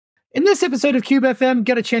In this episode of Cube FM,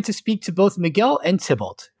 got a chance to speak to both Miguel and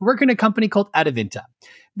Thibault, who work in a company called Adavinta.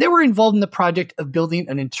 They were involved in the project of building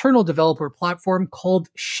an internal developer platform called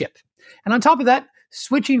Ship. And on top of that,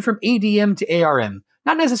 switching from ADM to ARM.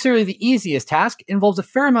 Not necessarily the easiest task, involves a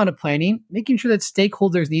fair amount of planning, making sure that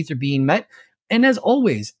stakeholders' needs are being met, and as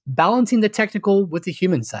always, balancing the technical with the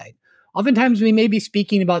human side. Oftentimes, we may be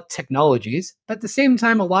speaking about technologies, but at the same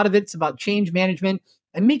time, a lot of it's about change management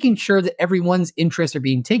and making sure that everyone's interests are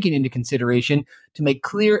being taken into consideration to make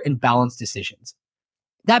clear and balanced decisions.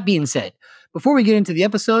 That being said, before we get into the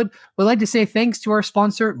episode, we'd like to say thanks to our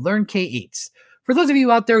sponsor, LearnK8s. For those of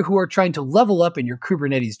you out there who are trying to level up in your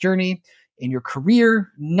Kubernetes journey, in your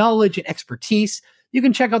career, knowledge, and expertise, you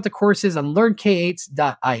can check out the courses on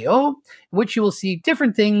learnk8s.io, in which you will see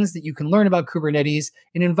different things that you can learn about Kubernetes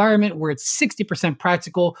in an environment where it's 60%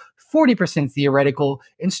 practical, 40% theoretical,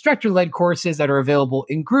 instructor-led courses that are available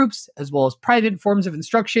in groups, as well as private forms of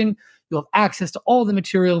instruction. You'll have access to all the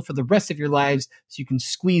material for the rest of your lives, so you can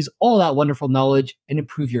squeeze all that wonderful knowledge and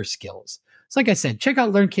improve your skills. So like I said, check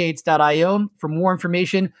out learnk8s.io for more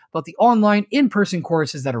information about the online in-person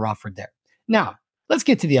courses that are offered there. Now, let's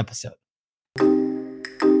get to the episode.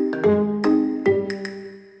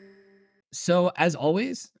 So, as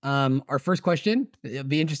always, our first question, it'll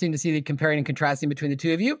be interesting to see the comparing and contrasting between the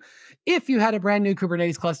two of you. If you had a brand new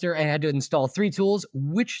Kubernetes cluster and had to install 3 tools,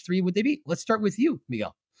 which 3 would they be? Let's start with you,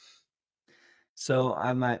 Miguel. So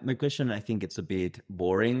my question, I think it's a bit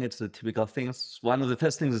boring. It's the typical things. One of the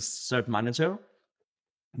first things is Cert Manager,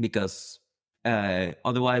 because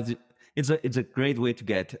otherwise it's a great way to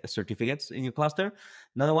get certificates in your cluster.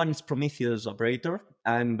 Another one is Prometheus Operator.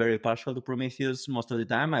 I'm very partial to Prometheus most of the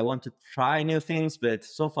time. I want to try new things, but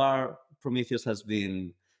so far Prometheus has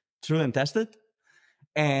been true and tested.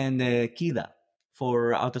 And Kida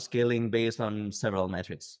for autoscaling based on several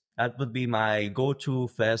metrics. That would be my go-to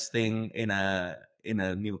first thing in a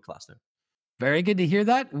new cluster. Very good to hear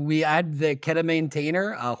that. We had the Keda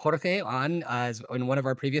maintainer, Jorge, on as in one of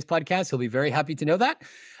our previous podcasts. He'll be very happy to know that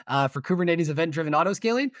for Kubernetes event-driven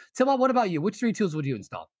autoscaling. Thibault, what about you? Which 3 tools would you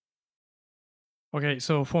install? Okay,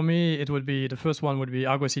 so for me, it would be the first one would be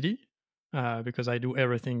Argo CD because I do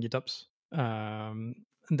everything GitOps.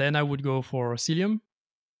 Then I would go for Cilium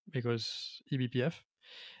because eBPF.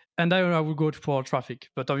 And then I would go for Traffic.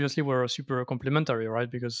 But obviously, we're super complementary,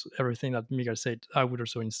 right? Because everything that Miguel said, I would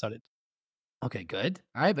also install it. Okay, good.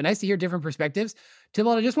 All right, but nice to hear different perspectives.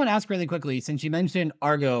 Thibault, I just want to ask really quickly, since you mentioned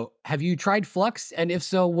Argo, have you tried Flux? And if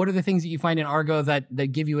so, what are the things that you find in Argo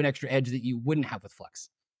that give you an extra edge that you wouldn't have with Flux?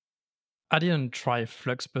 I didn't try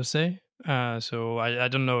Flux per se, so I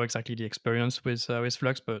don't know exactly the experience with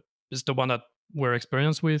Flux, but it's the one that we're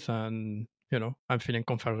experienced with, and I'm feeling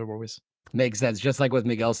comfortable with. Makes sense. Just like what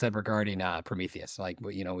Miguel said regarding Prometheus. Like,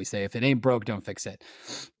 we say, if it ain't broke, don't fix it.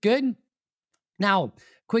 Good. Now,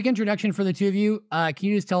 quick introduction for the two of you. Can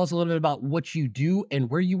you just tell us a little bit about what you do and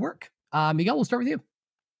where you work? Miguel, we'll start with you.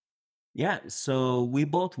 Yeah, so we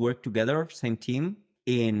both work together, same team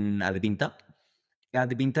in Adavinta.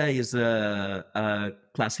 Adavinta is a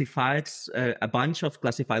classifieds, a bunch of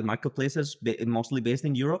classified marketplaces, mostly based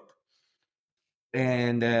in Europe.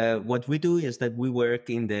 And what we do is that we work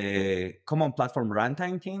in the common platform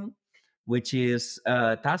runtime team, which is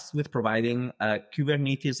tasked with providing a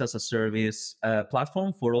Kubernetes as a service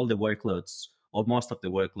platform for all the workloads, or most of the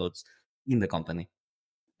workloads in the company.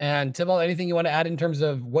 And Thibault, anything you want to add in terms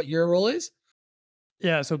of what your role is?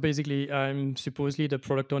 Yeah, so basically, I'm supposedly the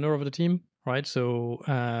product owner of the team, right? So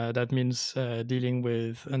that means dealing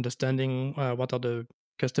with understanding what are the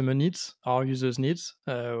customer needs, our users' needs.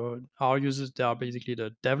 Our users, they are basically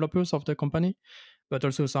the developers of the company, but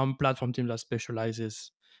also some platform team that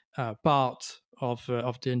specializes part of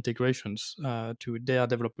the integrations to their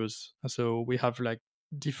developers. So we have like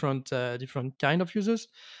different kind of users,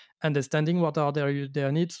 understanding what are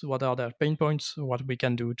their needs, what are their pain points, what we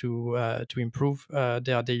can do to improve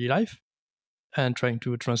their daily life, and trying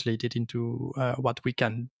to translate it into what we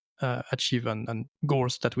can achieve and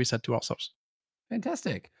goals that we set to ourselves.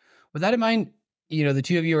 Fantastic. With that in mind, the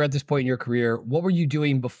two of you are at this point in your career. What were you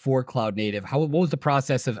doing before cloud native? What was the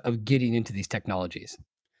process of getting into these technologies?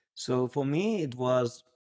 So for me, it was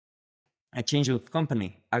a change of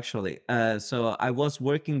company, actually. So I was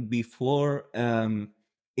working before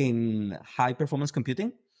in high performance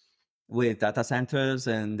computing with data centers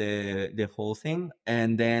and the whole thing.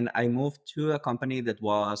 And then I moved to a company that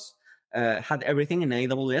was had everything in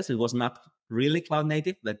AWS. It was not really cloud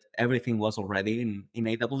native, but everything was already in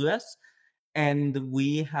AWS. And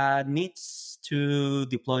we had needs to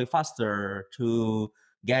deploy faster, to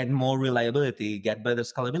get more reliability, get better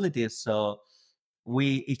scalability. So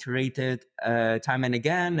we iterated time and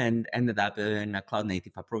again and ended up in a cloud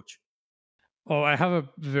native approach. Oh, I have a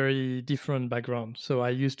very different background. So I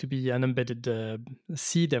used to be an embedded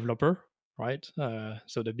C developer, right?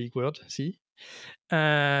 So the big word C.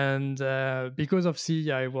 And because of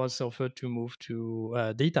C, I was offered to move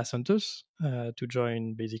to data centers to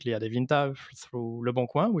join basically Adevinta through Le Bon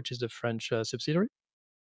Coin, which is the French subsidiary.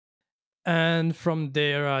 And from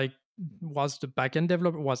there, I was the backend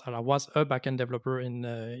developer. I was a backend developer in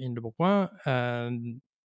Le Bon Coin, and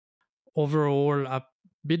overall,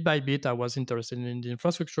 bit by bit, I was interested in the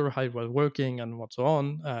infrastructure, how it was working, and what so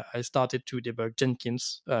on. I started to debug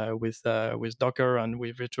Jenkins with Docker, and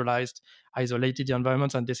we virtualized, isolated the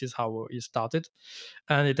environments, and this is how it started.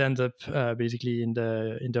 And it ended up basically in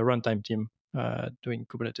the runtime team doing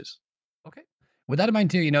Kubernetes. Okay. With that in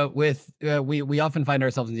mind, too, with we often find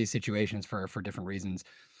ourselves in these situations for different reasons.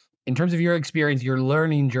 In terms of your experience, your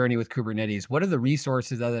learning journey with Kubernetes, what are the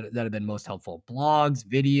resources that have been most helpful? Blogs,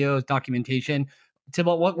 videos, documentation?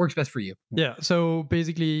 Thibault, what works best for you? Yeah, so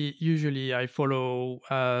basically, usually I follow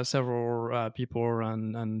several people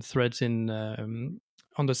and threads in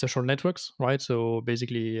on the social networks, right? So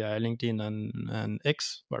basically, LinkedIn and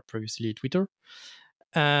X, or previously Twitter,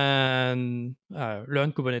 and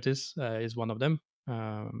Learn Kubernetes is one of them,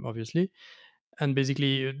 obviously. And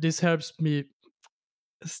basically, this helps me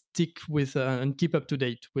stick with and keep up to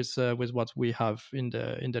date with what we have in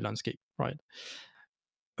the landscape, right?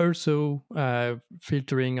 Also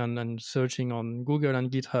filtering and searching on Google and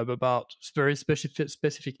GitHub about very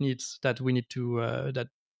specific needs that we need to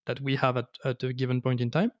that we have at a given point in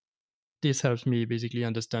time. This helps me basically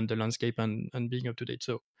understand the landscape and being up to date.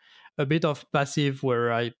 So a bit of passive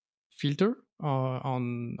where I filter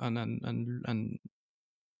on and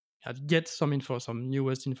get some info, some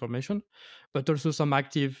newest information, but also some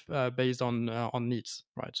active based on needs,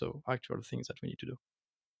 right? So actual things that we need to do.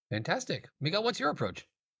 Fantastic. Miguel, what's your approach?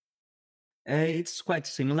 It's quite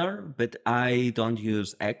similar, but I don't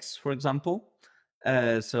use X, for example.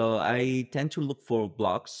 So I tend to look for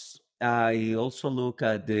blogs. I also look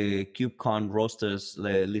at the KubeCon rosters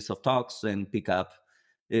list of talks and pick up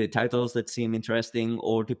titles that seem interesting,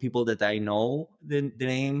 or the people that I know the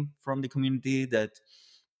name from the community that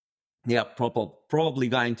they are probably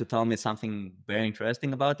going to tell me something very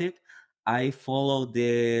interesting about it. I follow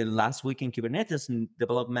the Last Week in Kubernetes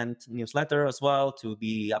development newsletter as well to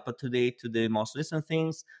be up to date to the most recent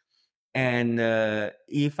things. And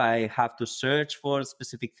if I have to search for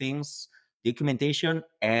specific things, documentation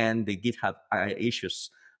and the GitHub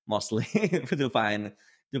issues mostly to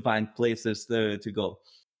find places to go.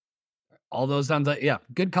 All those sounds like, yeah,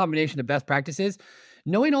 good combination of best practices.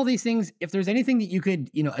 Knowing all these things, if there's anything that you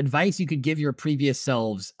could, advice you could give your previous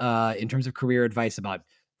selves in terms of career advice about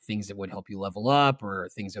things that would help you level up or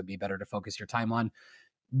things that would be better to focus your time on,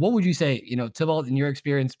 what would you say? Thibault, in your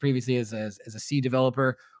experience previously as a C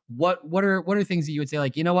developer, what are things that you would say,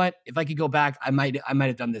 like, what, if I could go back, I might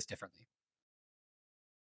have done this differently?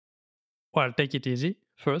 Well, take it easy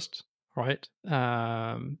first, right?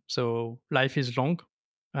 So life is long,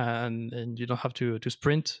 and you don't have to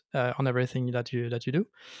sprint on everything that you do.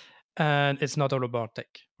 And it's not all about tech,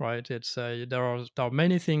 right? It's there are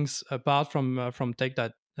many things apart from tech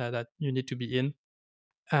that you need to be in.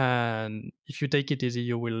 And if you take it easy,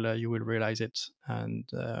 you will realize it, and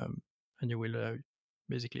you will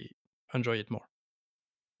basically enjoy it more.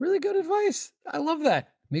 Really good advice. I love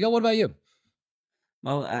that. Miguel, what about you?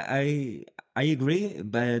 Well, I agree,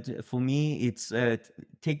 but for me, it's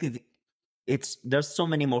take it. It's there's so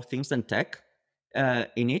many more things than tech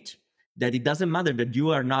in it that it doesn't matter that you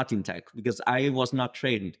are not in tech, because I was not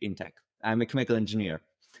trained in tech. I'm a chemical engineer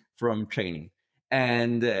from training,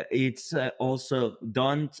 and it's also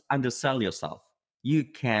don't undersell yourself. You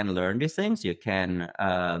can learn these things. You can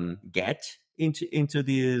get into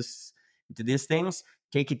these things.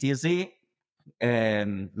 Take it easy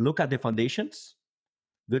and look at the foundations,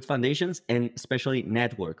 good foundations, and especially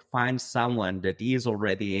network. Find someone that is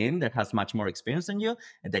already in, that has much more experience than you,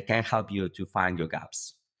 and that can help you to find your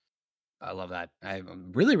gaps. I love that.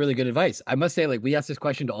 Really, really good advice. I must say, like, we ask this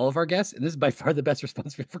question to all of our guests, and this is by far the best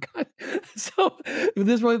response we've ever gotten. So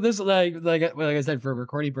this like I said, for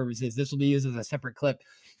recording purposes, this will be used as a separate clip.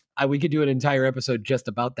 We could do an entire episode just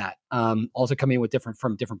about that. Also coming with different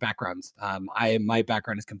backgrounds. My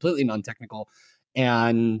background is completely non-technical,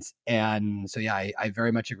 and so yeah, I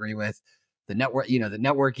very much agree with the network. The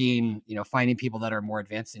networking. Finding people that are more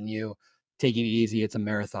advanced than you. Taking it easy. It's a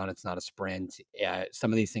marathon. It's not a sprint.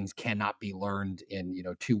 Some of these things cannot be learned in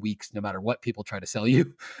 2 weeks, no matter what people try to sell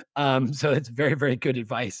you. So it's very, very good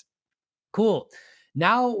advice. Cool.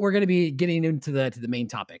 Now we're going to be getting into the main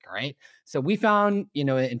topic. All right. So we found,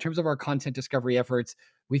 in terms of our content discovery efforts,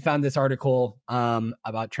 we found this article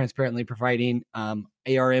about transparently providing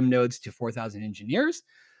ARM nodes to 4,000 engineers.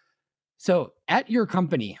 So at your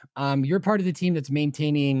company, you're part of the team that's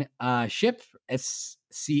maintaining SHIP,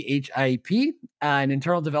 SCHIP, an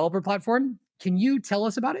internal developer platform. Can you tell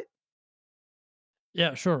us about it?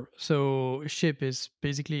 Yeah, sure. So Ship is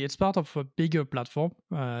basically it's part of a bigger platform,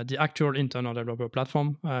 the actual internal developer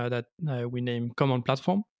platform that we name Common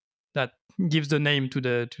Platform. That gives the name to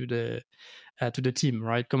the team,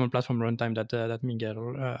 right? Common Platform Runtime that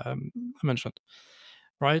Miguel mentioned,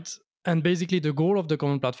 right? And basically, the goal of the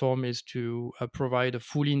Common Platform is to provide a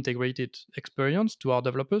fully integrated experience to our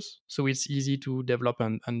developers, so it's easy to develop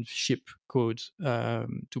and ship code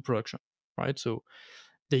to production, right? So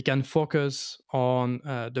they can focus on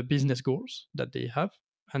the business goals that they have,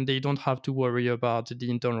 and they don't have to worry about the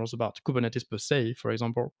internals about Kubernetes per se, for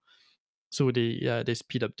example. So they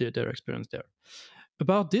speed up their experience there.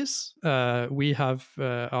 About this, we have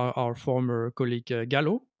our former colleague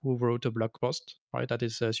Gallo, who wrote a blog post, right? That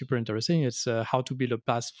is super interesting. It's how to build a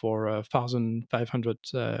path for 1,500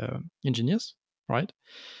 engineers, right?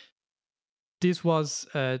 This was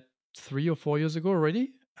 3 or 4 years ago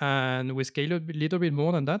already, and we scaled a little bit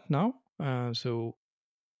more than that now. So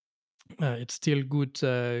it's still good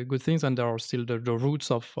things, and there are still the roots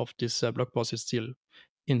of this blog post is still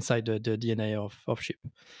inside the DNA of Ship.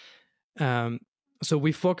 So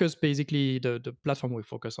we focus basically the platform. We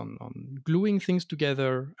focus on gluing things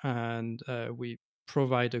together, and we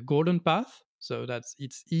provide a golden path so that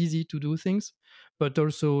it's easy to do things, but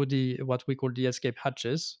also the what we call the escape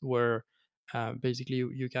hatches, where basically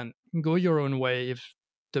you can go your own way if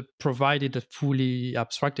the provided a fully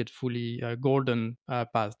abstracted, fully golden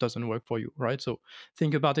path doesn't work for you, right? So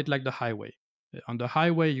think about it like the highway. On the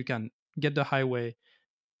highway, you can get the highway.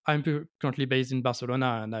 I'm currently based in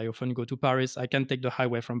Barcelona, and I often go to Paris. I can take the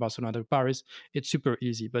highway from Barcelona to Paris. It's super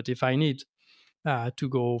easy. But if I need to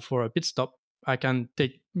go for a pit stop, I can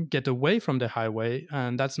get away from the highway,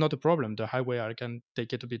 and that's not a problem. The highway, I can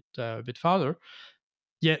take it a bit farther.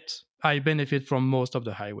 Yet I benefit from most of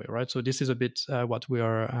the highway, right? So this is a bit what we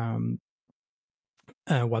are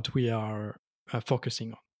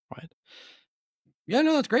focusing on, right? Yeah,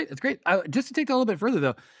 no, that's great. That's great. Just to take that a little bit further,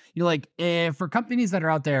 though, for companies that are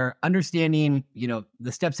out there understanding,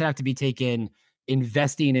 the steps that have to be taken,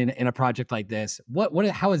 investing in a project like this,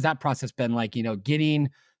 how has that process been like? Getting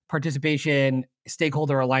participation,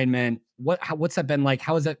 stakeholder alignment. What's that been like?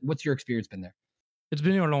 What's your experience been there? It's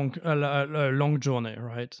been a long journey,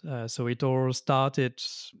 right? So it all started.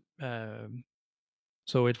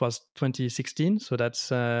 So it was 2016. So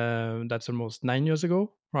that's almost 9 years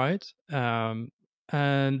ago, right?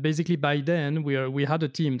 And basically by then we had a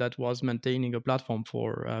team that was maintaining a platform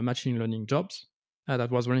for machine learning jobs that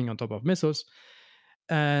was running on top of Mesos,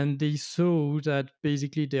 and they saw that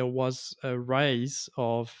basically there was a rise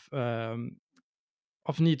of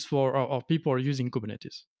needs for of people using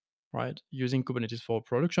Kubernetes, right? Using Kubernetes for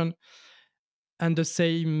production, and the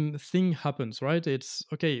same thing happens, right? It's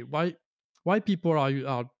okay. Why people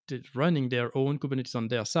are running their own Kubernetes on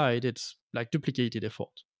their side? It's like duplicated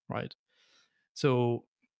effort, right? So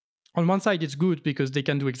on one side, it's good because they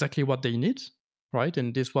can do exactly what they need, right?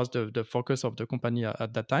 And this was the focus of the company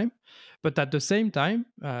at that time. But at the same time,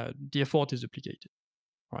 the effort is duplicated,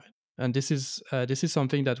 right? And this is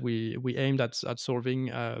something that we aimed at solving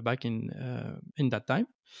back in that time,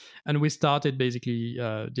 and we started basically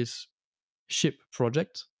this Ship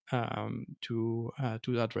project to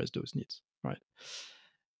address those needs, right?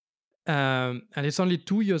 And it's only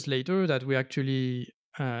 2 years later that we actually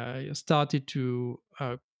started to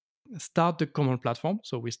start the common platform.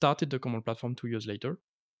 So we started the common platform 2 years later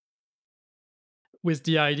with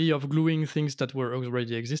the idea of gluing things that were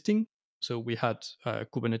already existing. So we had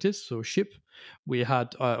Kubernetes, so Ship. We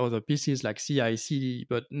had other pieces like CI, CD,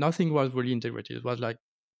 but nothing was really integrated. It was like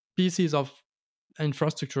pieces of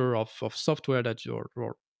infrastructure of software that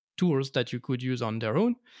or tools that you could use on their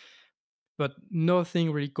own, but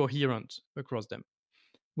nothing really coherent across them.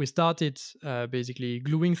 We started basically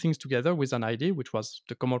gluing things together with an ID, which was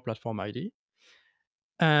the common platform ID.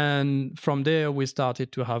 And from there, we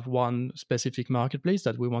started to have one specific marketplace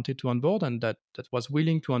that we wanted to onboard, and that was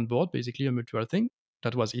willing to onboard basically a mutual thing.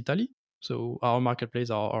 That was Italy. So our marketplace,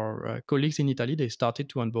 our colleagues in Italy, they started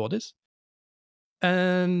to onboard this.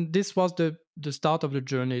 And this was the start of the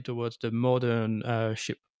journey towards the modern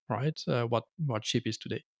Ship, right? What Ship is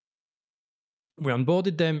today. We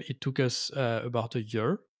onboarded them. It took us about a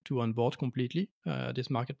year to onboard completely this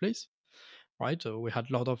marketplace, right? So we had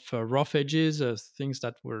a lot of rough edges, things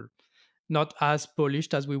that were not as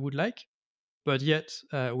polished as we would like, but yet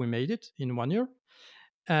we made it in 1 year,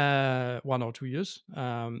 1 or 2 years.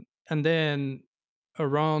 And then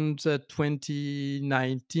around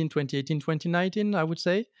 2019, 2018, 2019, I would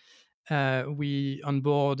say, we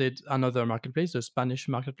onboarded another marketplace, the Spanish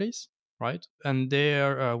marketplace, right? And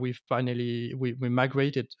there we've finally we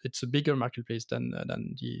migrated. It's a bigger marketplace than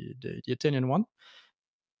the Italian one.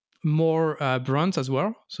 More brands as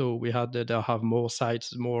well. So we had they'll have more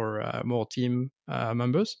sites, more team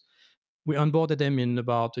members. We onboarded them in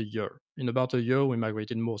about a year. In about a year, we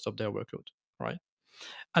migrated most of their workload, right?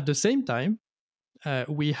 At the same time,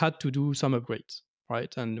 we had to do some upgrades,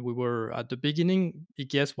 right? And we were at the beginning,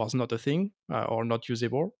 EKS was not a thing or not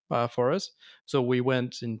usable for us. So we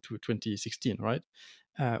went into 2016, right?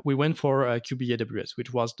 We went for AWS,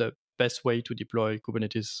 which was the best way to deploy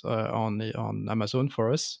Kubernetes on Amazon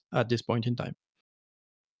for us at this point in time.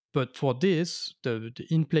 But for this, the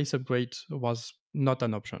in-place upgrade was not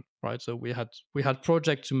an option, right? So we had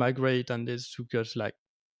projects to migrate, and this took us like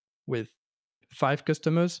with 5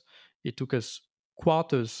 customers, it took us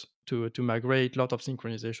quarters to migrate, lot of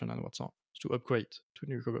synchronization and what's on to upgrade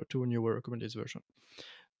to a newer Kubernetes version.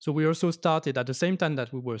 So we also started at the same time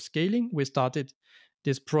that we were scaling. We started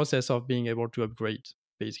this process of being able to upgrade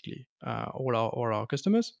basically all our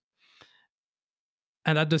customers.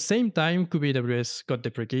 And at the same time, AWS got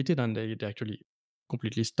deprecated, and they actually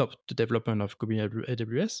completely stopped the development of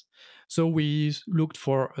AWS. So we looked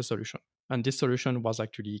for a solution, and this solution was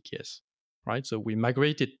actually EKS, right? So we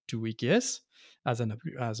migrated to EKS as an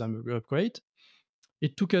upgrade.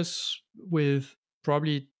 It took us with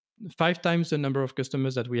probably 5 times the number of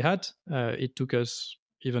customers that we had. It took us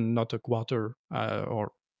even not a quarter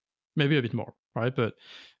or maybe a bit more, right? But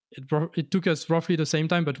it took us roughly the same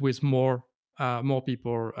time, but with more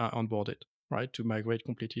people onboarded, right, to migrate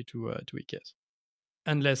completely to EKS,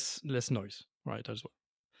 and less noise, right, as well.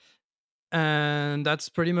 And that's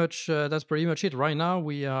pretty much it. Right now,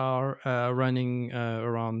 we are running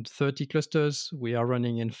around 30 clusters. We are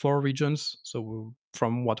running in 4 regions. So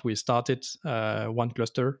from what we started, 1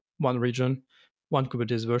 cluster, 1 region, 1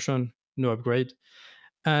 Kubernetes version, no upgrade,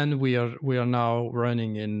 and we are now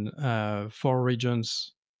running in 4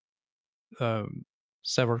 regions,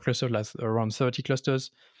 several clusters, like around 30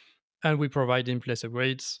 clusters, and we provide in-place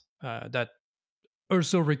upgrades that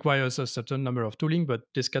also requires a certain number of tooling, but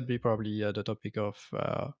this can be probably the topic of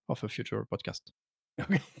a future podcast.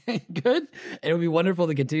 Okay, good. It would be wonderful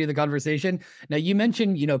to continue the conversation. Now, you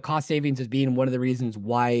mentioned, cost savings as being one of the reasons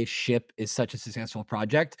why Ship is such a successful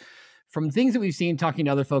project. From things that we've seen talking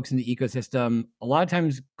to other folks in the ecosystem, a lot of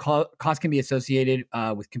times cost can be associated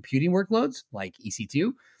with computing workloads like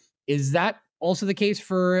EC2. Is that also the case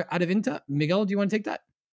for Adevinta? Miguel, do you want to take that?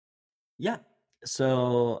 Yeah.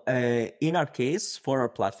 So in our case, for our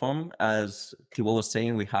platform, as Thibault was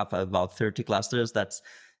saying, we have about 30 clusters. That's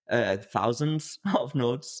thousands of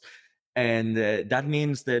nodes. And that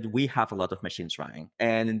means that we have a lot of machines running.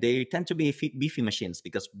 And they tend to be beefy machines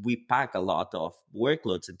because we pack a lot of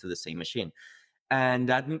workloads into the same machine. And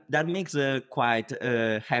that makes a quite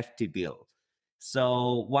hefty bill.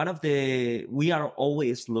 So we are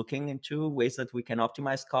always looking into ways that we can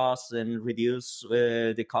optimize costs and reduce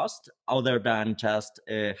the cost, other than just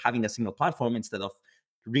having a single platform instead of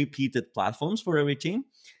repeated platforms for every team.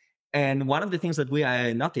 And one of the things that we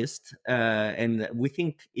noticed, and we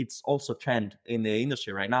think it's also a trend in the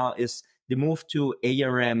industry right now, is the move to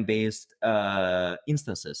ARM-based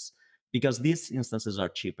instances, because these instances are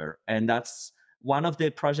cheaper. And that's one of the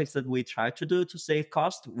projects that we tried to do to save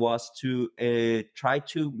cost, was to try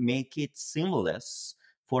to make it seamless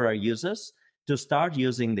for our users to start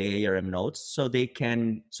using the ARM nodes, so we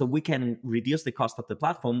can reduce the cost of the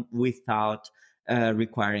platform without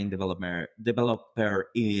requiring developer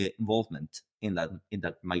involvement in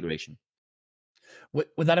that migration.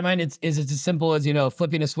 With that in mind, is it as simple as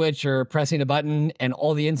flipping a switch or pressing a button, and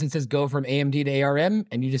all the instances go from AMD to ARM,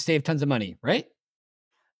 and you just save tons of money, right?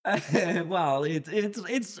 Well,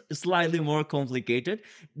 it's slightly more complicated.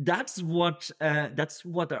 That's what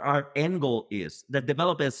our end goal is. That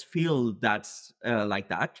developers feel that's like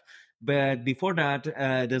that. But before that,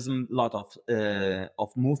 there's a lot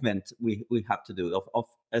of movement we have to do, of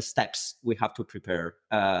steps we have to prepare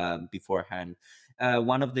beforehand.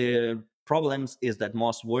 One of the problems is that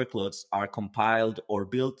most workloads are compiled or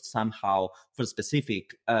built somehow for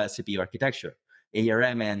specific CPU architecture.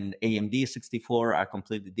 ARM and AMD 64 are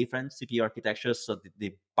completely different CPU architectures, so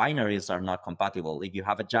the binaries are not compatible. If you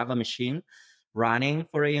have a Java machine running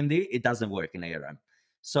for AMD, it doesn't work in ARM.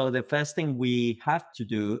 So the first thing we have to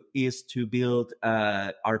do is to build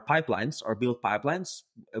our pipelines, or build pipelines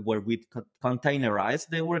where we containerize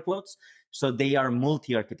the workloads So they are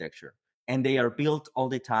multi-architecture and they are built all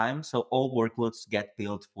the time. So all workloads get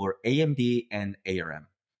built for AMD and ARM.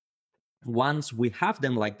 Once we have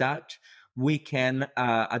them like that, we can,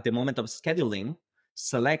 at the moment of scheduling,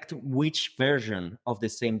 select which version of the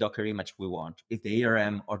same Docker image we want, if the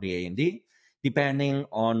ARM or the AMD, depending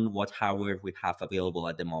on what hardware we have available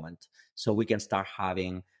at the moment. So we can start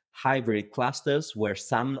having hybrid clusters where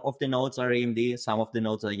some of the nodes are AMD, some of the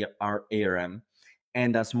nodes are ARM.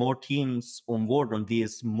 And as more teams onboard on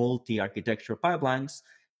these multi-architecture pipelines,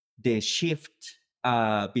 the shift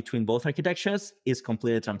between both architectures is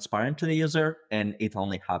completely transparent to the user, and it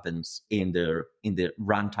only happens in the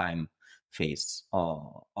runtime phase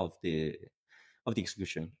of the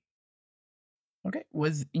execution. Okay.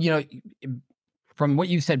 From what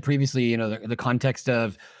you said previously, the context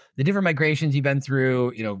of the different migrations you've been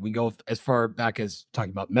through, we go as far back as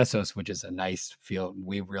talking about Mesos, which is a nice field.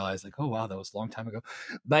 We realized like, oh, wow, that was a long time ago.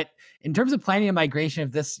 But in terms of planning a migration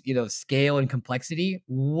of this, scale and complexity,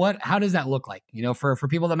 how does that look like? For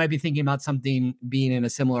people that might be thinking about something being in a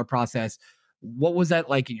similar process, what was that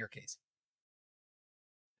like in your case?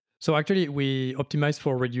 So actually, we optimize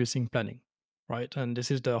for reducing planning, right? And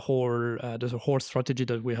this is the whole strategy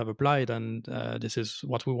that we have applied, and this is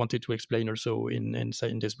what we wanted to explain also in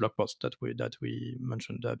this blog post that we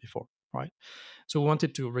mentioned before, right? So we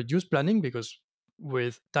wanted to reduce planning because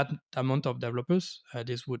with that amount of developers,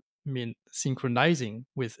 this would mean synchronizing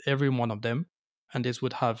with every one of them, and this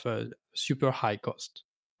would have a super high cost,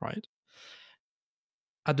 right?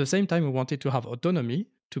 At the same time, we wanted to have autonomy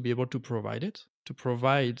to be able to provide it, to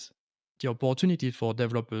provide the opportunity for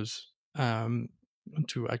developers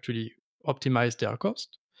to actually optimize their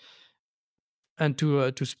cost and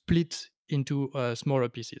to split into smaller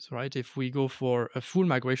pieces, right? If we go for a full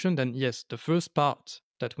migration, then yes, the first part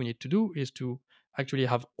that we need to do is to actually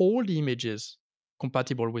have all the images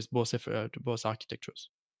compatible with both architectures,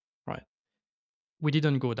 right? We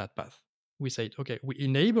didn't go that path. We said, okay, we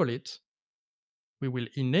enable it. We will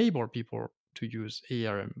enable people to use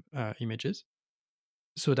ARM images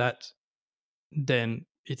so that then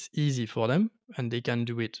it's easy for them and they can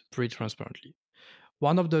do it pretty transparently.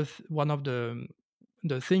 One of the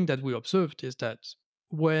thing that we observed is that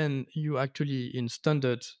when you actually in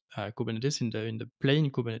standard Kubernetes, in the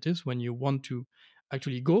plain Kubernetes, when you want to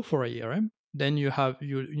actually go for ARM, then you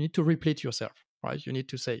need to replete yourself, right? You need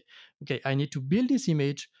to say, okay, I need to build this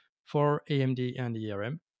image for AMD and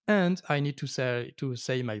ARM, and I need to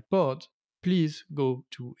say my pod, please go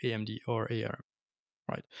to AMD or ARM,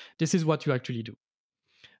 right? This is what you actually do.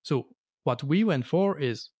 So what we went for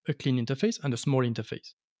is a clean interface and a small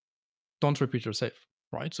interface. Don't repeat yourself,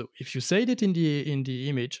 right? So if you say it in the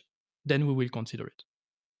image, then we will consider it.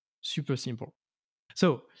 Super simple.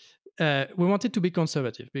 So we wanted to be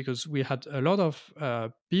conservative because we had a lot of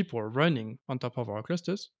people running on top of our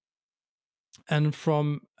clusters. And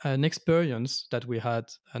from an experience that we had,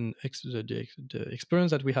 and the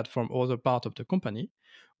experience that we had from other part of the company,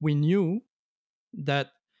 we knew that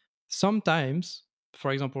sometimes,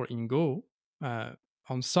 for example, in Go,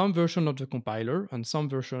 on some version of the compiler and some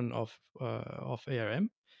version of ARM,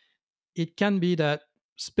 it can be that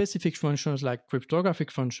specific functions like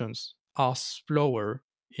cryptographic functions are slower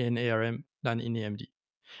in ARM than in AMD.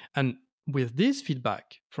 And with this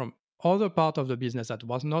feedback from other part of the business that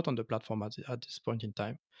was not on the platform at this point in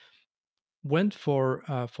time, went for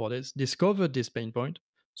this, discovered this pain point.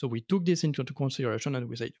 So we took this into consideration and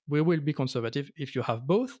we said, we will be conservative. If you have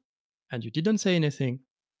both and you didn't say anything,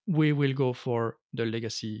 we will go for the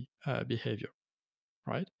legacy behavior,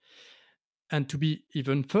 right? And to be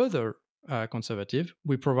even further conservative,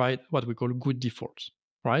 we provide what we call good defaults,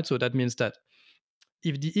 right? So that means that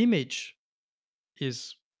if the image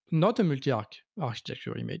is not a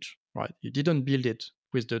multi-architecture image, right? You didn't build it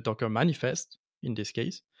with the Docker manifest in this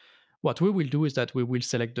case. What we will do is that we will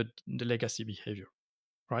select the legacy behavior,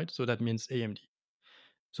 right? So that means AMD.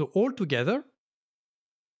 So altogether,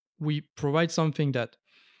 we provide something that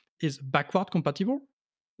is backward compatible,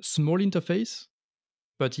 small interface,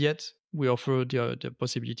 but yet we offer the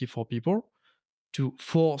possibility for people to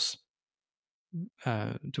force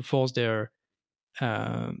their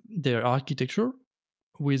architecture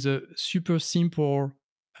with a super simple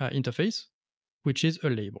interface, which is a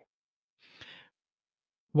label.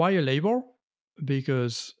 Why a label?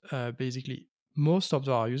 Because basically most of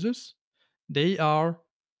our users, they are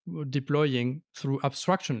deploying through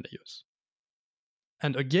abstraction layers.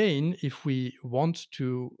 And again, if we want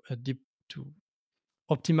to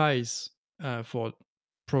optimize for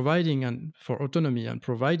providing and for autonomy and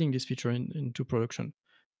providing this feature into production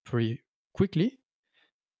pretty quickly,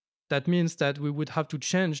 that means that we would have to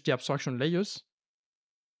change the abstraction layers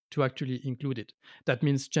to actually include it. That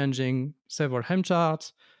means changing several Helm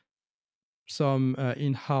charts, some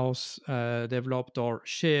in-house developed or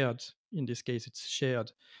shared, in this case it's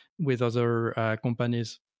shared with other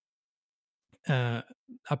companies,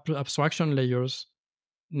 abstraction layers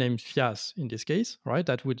named FIAS in this case, right?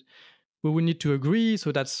 We would need to agree,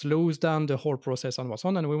 so that slows down the whole process and what's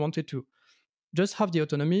on. And we wanted to just have the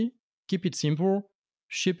autonomy, keep it simple,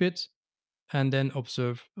 ship it, and then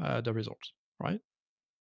observe the results, right?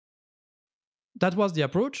 That was the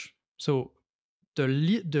approach. So the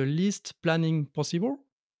least planning possible,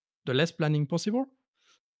 the less planning possible,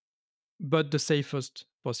 but the safest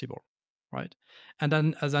possible, right? And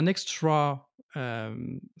then as an extra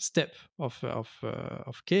step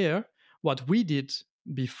of care, what we did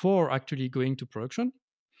before actually going to production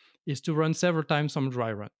is to run several times some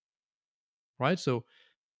dry run, right? So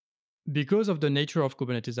because of the nature of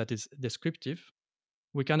Kubernetes that is descriptive,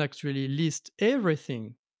 we can actually list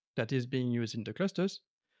everything that is being used in the clusters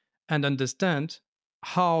and understand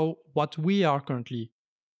how what we are currently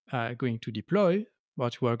going to deploy,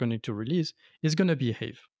 what we are going to release, is going to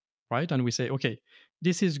behave, right? And we say, okay,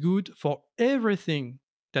 this is good for everything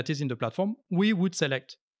that is in the platform. We would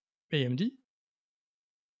select AMD.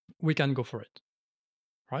 We can go for it,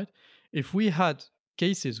 right? If we had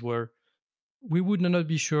cases where we would not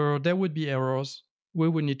be sure, there would be errors, we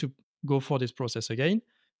would need to go for this process again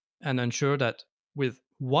and ensure that with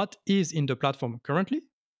what is in the platform currently,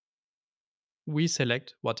 we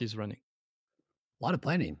select what is running. A lot of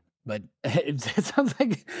planning, but it sounds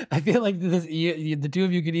like I feel like the two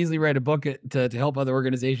of you could easily write a book to help other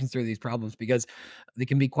organizations through these problems because they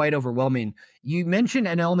can be quite overwhelming. You mentioned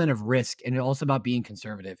an element of risk and also about being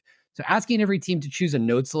conservative. So asking every team to choose a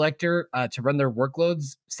node selector to run their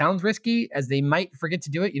workloads sounds risky, as they might forget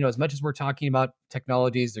to do it. As much as we're talking about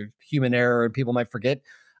technologies, there's human error and people might forget.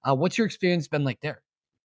 What's your experience been like there?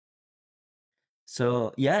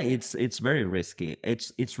 So yeah, it's very risky.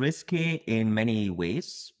 It's risky in many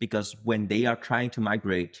ways because when they are trying to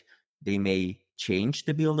migrate, they may change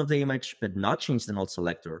the build of the image, but not change the node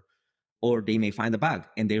selector, or they may find a bug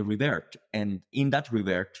and they revert. And in that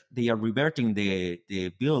revert, they are reverting the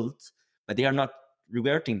build, but they are not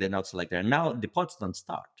reverting the node selector. And now the pods don't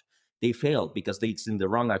start. They fail because it's in the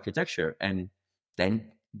wrong architecture. And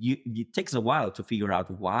then it takes a while to figure out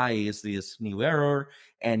why is this new error,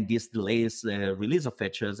 and this delays the release of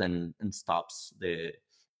fetches and stops the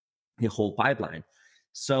whole pipeline.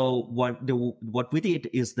 So what we did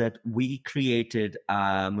is that we created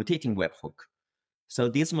a mutating webhook. So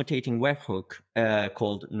this mutating webhook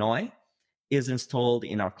called Noi is installed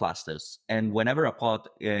in our clusters. And whenever a pod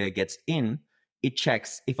gets in, it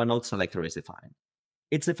checks if a node selector is defined.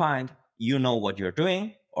 It's defined, you know what you're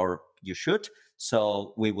doing, or you should,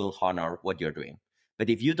 so we will honor what you're doing. But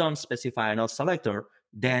if you don't specify a node selector,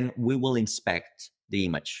 then we will inspect the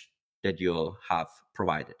image that you have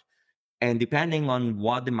provided. And depending on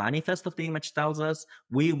what the manifest of the image tells us,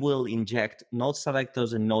 we will inject node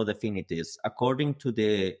selectors and node affinities according to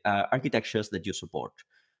the architectures that you support.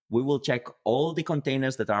 We will check all the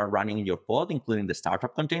containers that are running in your pod, including the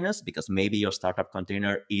startup containers, because maybe your startup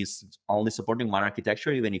container is only supporting one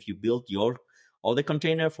architecture. Even if you build your other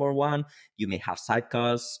container for one, you may have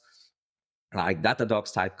sidecars like Datadog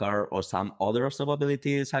sidecar or some other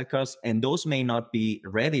observability sidecars, and those may not be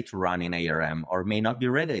ready to run in ARM or may not be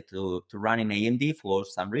ready to run in AMD for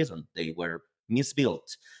some reason. They were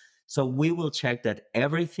misbuilt. So we will check that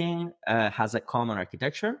everything has a common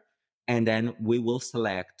architecture, and then we will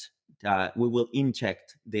select, we will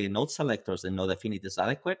inject the node selectors and node affinities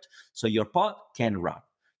adequate so your pod can run.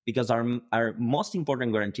 Because our most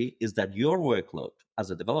important guarantee is that your workload as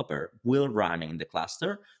a developer will run in the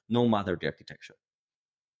cluster no matter the architecture.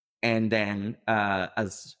 And then,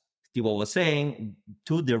 as Thibault was saying,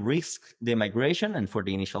 to de-risk the migration and for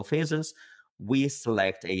the initial phases, we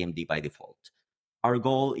select AMD by default. Our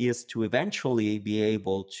goal is to eventually be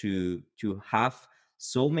able to have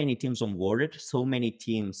so many teams onboarded, so many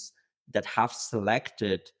teams that have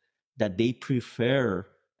selected that they prefer,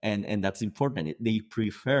 and that's important, they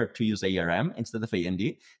prefer to use ARM instead of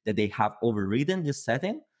AMD, that they have overridden this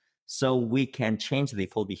setting so we can change the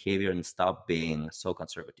default behavior and stop being so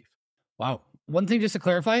conservative. Wow. One thing just to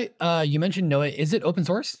clarify, you mentioned Noah. Is it open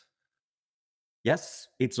source? Yes,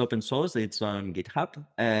 it's open source. It's on GitHub,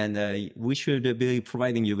 and we should be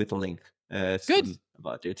providing you with a link soon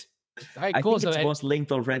about it. All right, I cool. think it was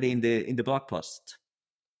linked already in the blog post.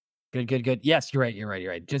 Good. Yes, you're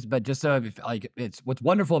right. Just so it's what's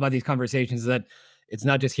wonderful about these conversations is that it's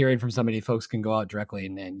not just hearing from somebody. Folks can go out directly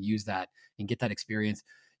and use that and get that experience.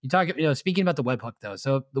 You talk, speaking about the webhook though.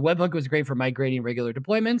 So the webhook was great for migrating regular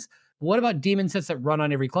deployments. But what about daemon sets that run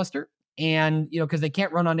on every cluster? And because they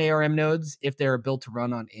can't run on ARM nodes if they're built to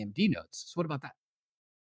run on AMD nodes. So what about that?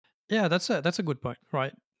 Yeah, that's a good point,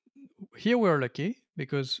 right? Here we're lucky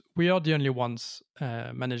because we are the only ones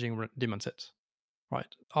managing daemon sets, right?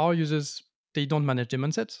 Our users, they don't manage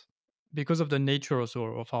daemon sets because of the nature also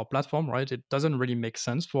of our platform, right? It doesn't really make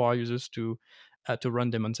sense for our users to run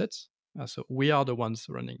daemon sets. So we are the ones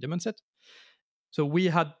running daemon sets. So we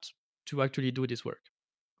had to actually do this work.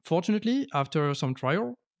 Fortunately, after some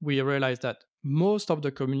trial, we realized that most of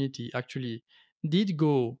the community actually did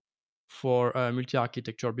go for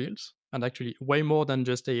multi-architecture builds, and actually way more than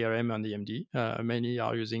just ARM and AMD. Many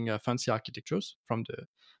are using fancy architectures from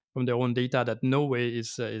their own data that no way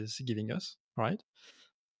is giving us. Right,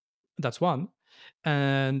 that's one,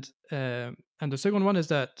 and the second one is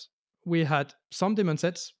that we had some daemon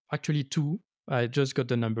sets, actually two. I just got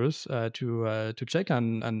the numbers to check,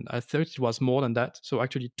 and I thought it was more than that. So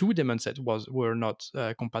actually, two daemon sets were not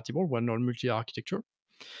compatible, were not multi-architecture.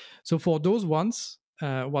 So for those ones,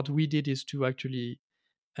 what we did is to actually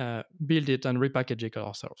build it and repackage it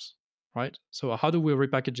ourselves, right? So how do we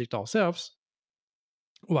repackage it ourselves?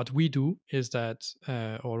 What we do is that,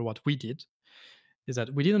 or what we did, is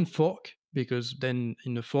that we didn't fork, because then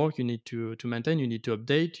in the fork you need to maintain, you need to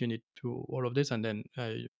update, you need to all of this, and then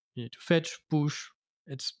you need to fetch, push.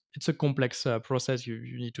 It's a complex process. You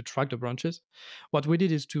need to track the branches. What we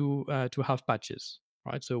did is to have patches,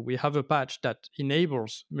 right? So we have a patch that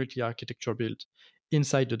enables multi-architecture build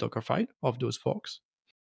inside the Docker file of those forks.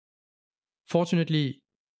 Fortunately,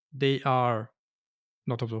 they are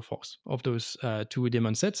not of those forks, of those two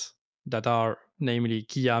daemon sets that are namely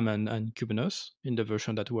Kiam and Kubernetes in the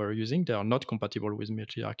version that we're using. They are not compatible with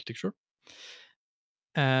multi-architecture.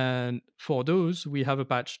 And for those, we have a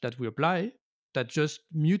patch that we apply that just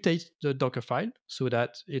mutates the Docker file so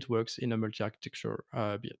that it works in a multi-architecture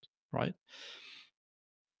build, right?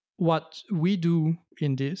 What we do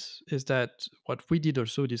in this is that what we did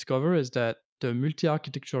also discover is that the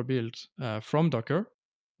multi-architecture build from Docker,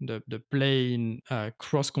 the plain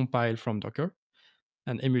cross-compile from Docker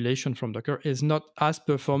and emulation from Docker, is not as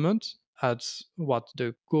performant as what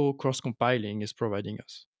the Go cross-compiling is providing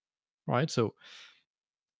us, right? So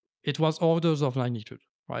it was orders of magnitude,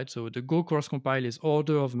 right? So the Go cross-compile is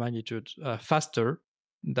order of magnitude faster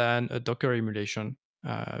than a Docker emulation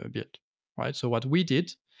build, right? So what we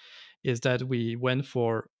did is that we went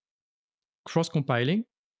for cross-compiling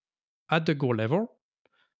at the Go level.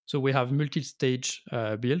 So we have multi-stage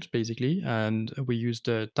build basically, and we use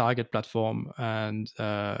the target platform and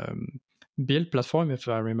build platform, if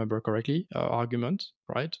I remember correctly, argument,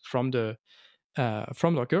 right, from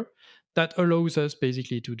Docker, that allows us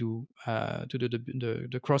basically to do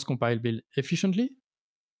the cross-compile build efficiently.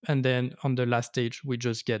 And then on the last stage, we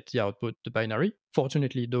just get the output, the binary.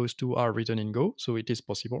 Fortunately, those two are written in Go, so it is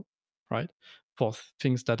possible, right? For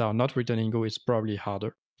things that are not written in Go, it's probably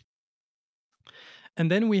harder. And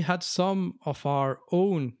then we had some of our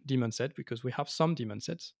own daemon set, because we have some daemon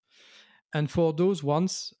sets. And for those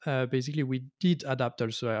ones, basically, we did adapt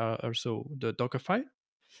also the Docker file,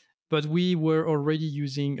 but we were already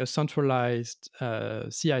using a centralized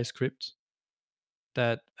CI script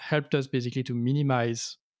that helped us basically to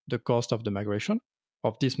minimize the cost of the migration,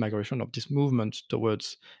 of this movement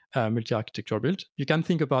towards multi-architecture build. You can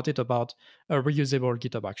think about it about a reusable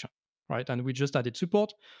GitHub action, right? And we just added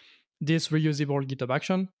support. This reusable GitHub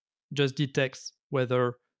action just detects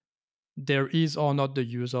whether there is or not the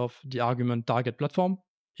use of the argument target platform.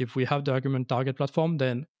 If we have the argument target platform,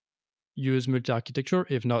 then use multi-architecture.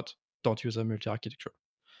 If not, don't use a multi-architecture.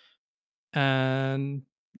 And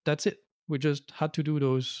that's it. We just had to do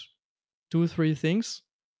those 2-3 things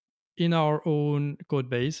in our own code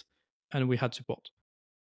base, and we had support.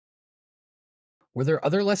 Were there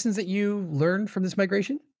other lessons that you learned from this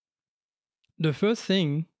migration? The first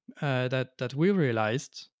thing that we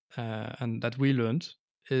realized and that we learned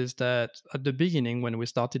is that at the beginning, when we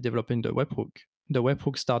started developing the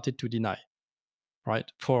webhook started to deny, right,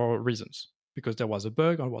 for reasons, because there was a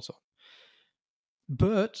bug or whatsoever.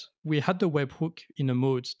 But we had the webhook in a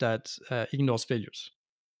mode that ignores failures.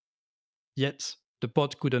 Yet the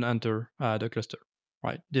pod couldn't enter the cluster,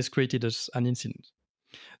 right? This created us an incident.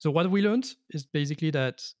 So what we learned is basically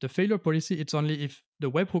that the failure policy, it's only if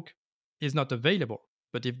the webhook is not available.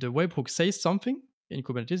 But if the webhook says something in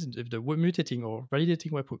Kubernetes, if the mutating or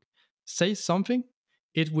validating webhook says something,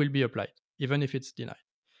 it will be applied, even if it's denied.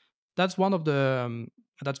 That's one of the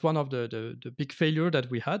big failure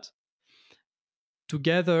that we had,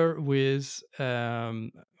 together with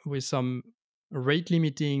some rate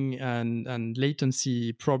limiting and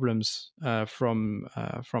latency problems from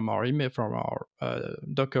our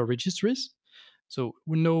Docker registries. So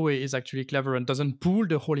No Way is actually clever and doesn't pool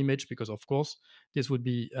the whole image because, of course, this would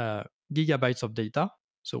be gigabytes of data.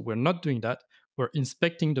 So we're not doing that. We're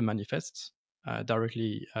inspecting the manifests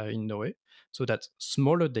directly in No Way. So that's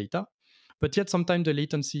smaller data. But yet sometimes the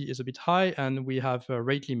latency is a bit high and we have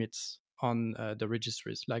rate limits on the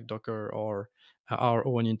registries like Docker or our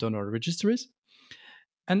own internal registries.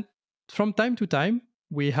 And from time to time,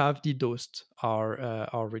 we have DDoSed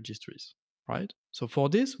our registries, right? So for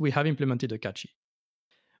this, we have implemented a cache.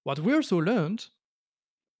 What we also learned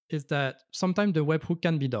is that sometimes the webhook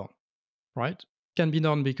can be down, right? Can be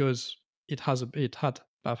done because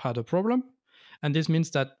have had a problem, and this means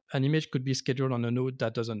that an image could be scheduled on a node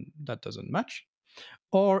that doesn't match,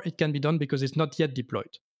 or it can be done because it's not yet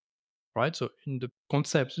deployed, right? So in the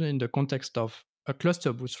context of a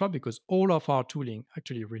cluster bootstrap, because all of our tooling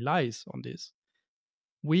actually relies on this,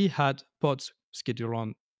 we had pods scheduled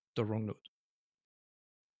on the wrong node.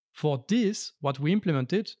 For this, what we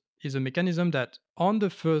implemented is a mechanism that on the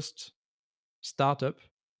first startup,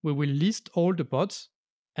 we will list all the pods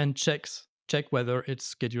and check whether it's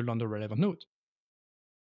scheduled on the relevant node.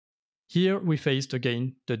 Here we faced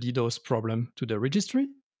again the DDoS problem to the registry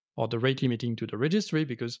or the rate limiting to the registry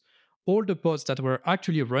because all the pods that were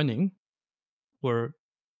actually running were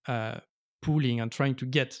pooling and trying to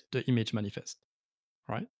get the image manifest,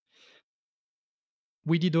 right?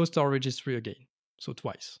 We DDoSed our registry again, so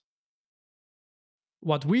twice.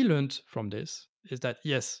 What we learned from this is that,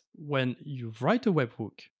 yes, when you write a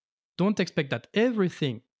webhook, don't expect that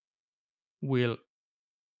everything will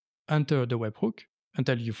enter the webhook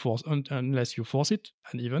unless you force it,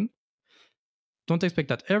 and even don't expect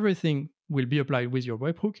that everything will be applied with your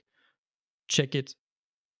webhook. Check it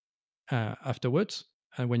afterwards,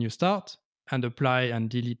 and when you start, and apply and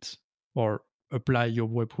delete or apply your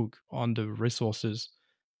webhook on the resources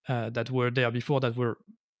that were there before, that were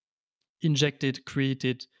injected,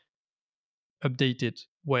 created, updated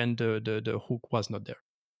when the hook was not there.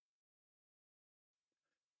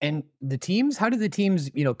 And the teams, how do the teams,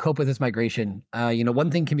 cope with this migration?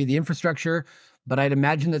 One thing can be the infrastructure, but I'd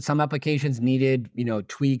imagine that some applications needed,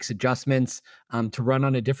 tweaks, adjustments to run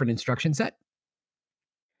on a different instruction set.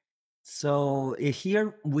 So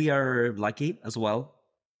here we are lucky as well,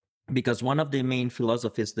 because one of the main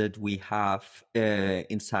philosophies that we have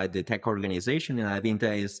inside the tech organization in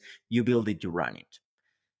Avinta is you build it, you run it.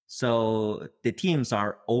 So the teams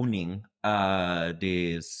are owning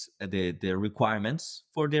the requirements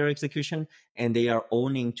for their execution, and they are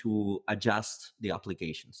owning to adjust the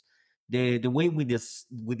applications. The way we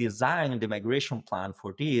designed the migration plan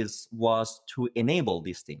for this was to enable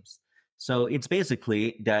these teams. So it's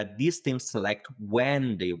basically that these teams select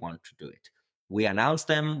when they want to do it. We announce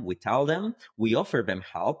them, we tell them, we offer them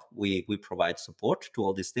help, we provide support to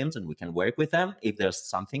all these teams, and we can work with them if there's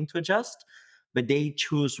something to adjust. But they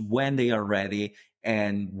choose when they are ready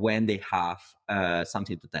and when they have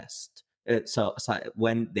something to test. So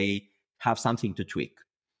when they have something to tweak.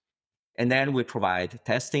 And then we provide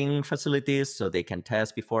testing facilities so they can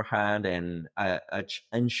test beforehand and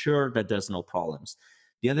ensure that there's no problems.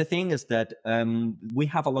 The other thing is that we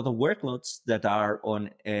have a lot of workloads that are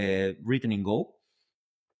on written in Go.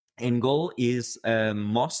 And Go is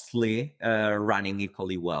mostly running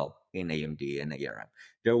equally well in AMD and ARM.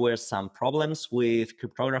 There were some problems with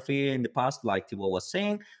cryptography in the past, like Thibault was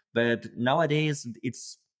saying, but nowadays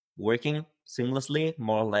it's working seamlessly,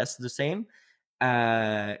 more or less the same.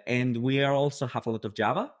 And we also have a lot of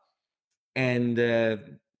Java. And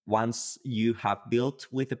once you have built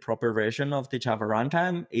with the proper version of the Java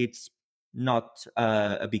runtime, it's not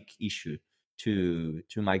a big issue to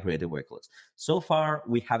migrate the workloads. So far,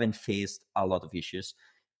 we haven't faced a lot of issues.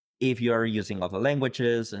 If you're using other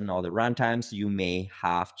languages and other runtimes, you may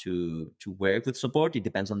have to work with support. It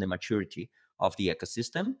depends on the maturity of the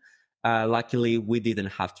ecosystem. Luckily, we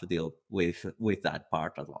didn't have to deal with that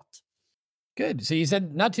part a lot. Good. So you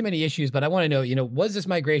said not too many issues, but I want to know, was this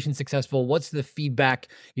migration successful? What's the feedback,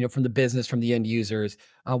 from the business, from the end users?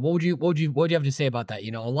 What would you have to say about that?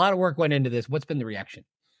 A lot of work went into this. What's been the reaction?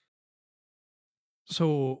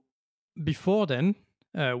 So before then,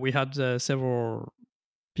 we had several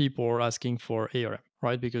people asking for ARM,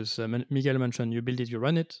 right? Because Miguel mentioned you build it, you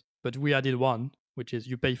run it, but we added one, which is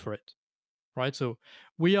you pay for it, right? So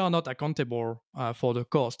we are not accountable for the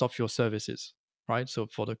cost of your services, right? So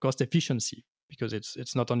for the cost efficiency, because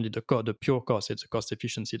it's not only the pure cost, it's the cost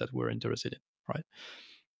efficiency that we're interested in, right?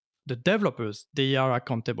 The developers, they are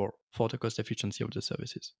accountable for the cost efficiency of the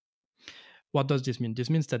services. What does this mean? This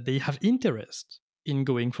means that they have interest in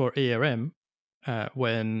going for ARM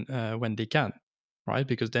when they can, right?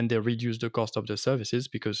 Because then they reduce the cost of the services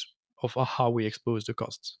because of how we expose the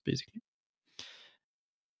costs, basically.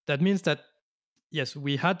 That means that, yes,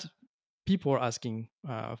 we had people asking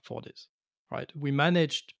for this, right? We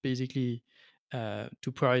managed basically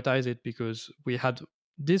to prioritize it because we had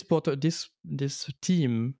this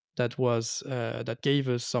team that was that gave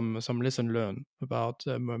us some lesson learned about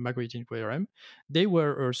migrating to ARM. They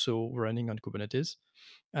were also running on Kubernetes,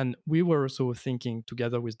 and we were also thinking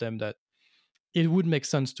together with them that it would make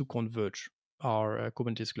sense to converge our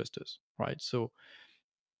Kubernetes clusters, right? So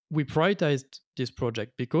we prioritized this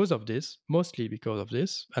project because of this, mostly because of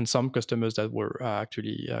this, and some customers that were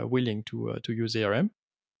actually willing to use ARM.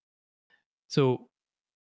 So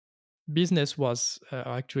business was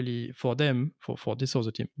actually for them, for this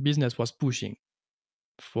other team, business was pushing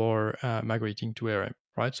for migrating to ARM,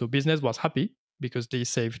 right? So business was happy because they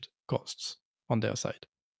saved costs on their side,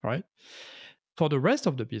 right? For the rest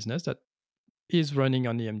of the business that is running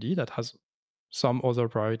on EMD, that has some other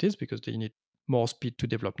priorities because they need more speed to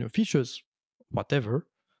develop new features, whatever,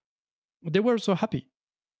 they were so happy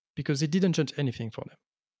because it didn't change anything for them.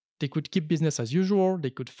 They could keep business as usual,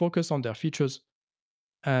 they could focus on their features,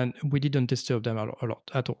 and we didn't disturb them a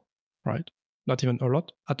lot at all, right? Not even a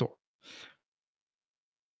lot at all.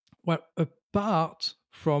 Well, apart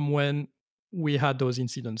from when we had those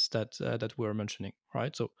incidents that we were mentioning,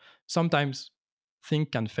 right? So sometimes things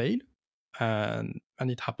can fail, and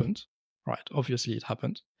it happened, right? Obviously, it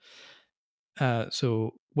happened.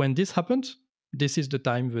 So when this happened, this is the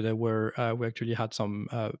time where we actually had some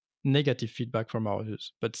negative feedback from our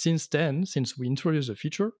users. But since then, since we introduced the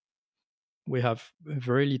feature, we have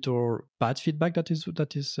very little bad feedback that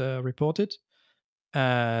is reported.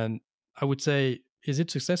 And I would say, is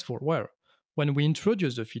it successful? Well, when we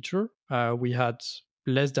introduced the feature, we had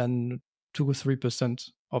less than 2 or 3%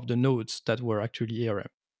 of the nodes that were actually ARM.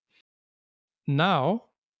 Now,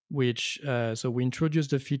 so we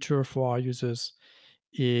introduced the feature for our users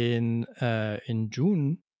in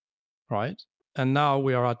June, right? And now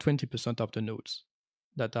we are at 20% of the nodes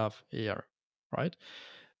that have AR, right?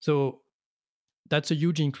 So that's a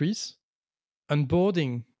huge increase.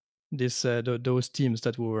 Onboarding those teams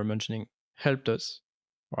that we were mentioning helped us,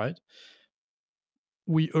 right?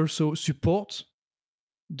 We also support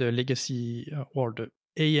the legacy or the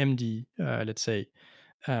AMD, let's say,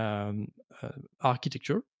 um,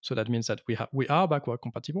 architecture. So that means that we are backward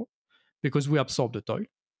compatible because we absorb the toil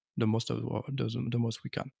the most we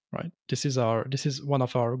can, right? This is one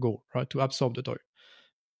of our goal, right? To absorb the toil.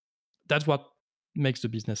 That's what makes the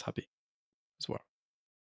business happy as well.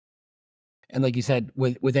 And like you said,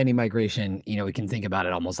 with any migration, we can think about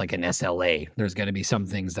it almost like an SLA. There's going to be some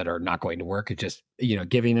things that are not going to work. It's just,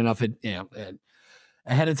 giving enough,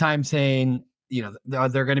 ahead of time saying, there are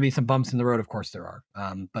going to be some bumps in the road. Of course there are.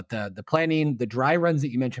 But the planning, the dry runs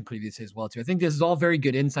that you mentioned previously as well too. I think this is all very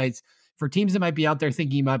good insights for teams that might be out there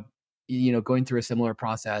thinking about, going through a similar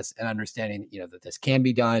process and understanding, that this can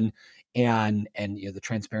be done, and the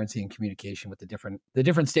transparency and communication with the different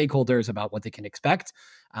stakeholders about what they can expect,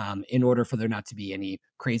 in order for there not to be any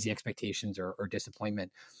crazy expectations or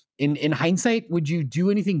disappointment. In hindsight, would you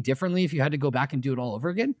do anything differently if you had to go back and do it all over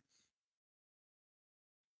again?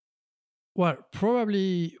 Well,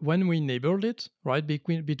 probably when we enabled it, right,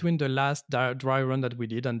 between the last dry run that we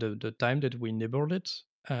did and the time that we enabled it,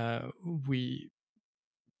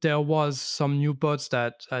 there was some new pods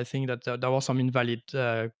that I think that there was some invalid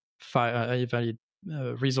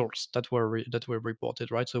results that were reported,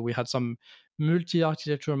 right? So we had some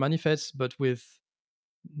multi-architecture manifests, but with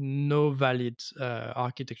no valid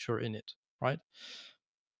architecture in it, right?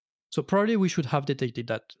 So probably we should have detected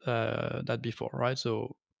that before, right?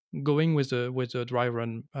 So going with the dry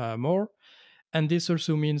run more, and this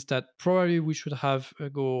also means that probably we should have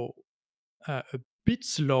go a bit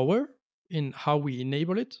slower in how we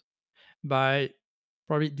enable it by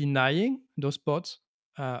probably denying those pods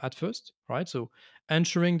at first, right? So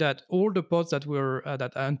ensuring that all the pods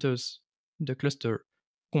that enters the cluster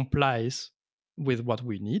complies with what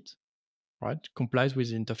we need, right? Complies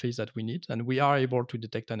with the interface that we need, and we are able to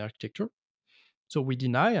detect an architecture. So we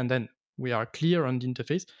deny, and then we are clear on the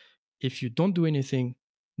interface. If you don't do anything,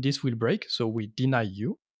 this will break. So we deny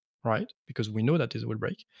you, right? Because we know that this will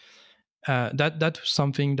break. That's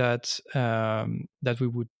something that we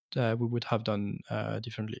would have done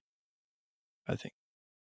differently, I think.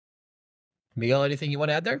 Miguel, anything you want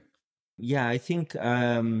to add there? Yeah, I think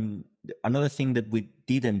another thing that we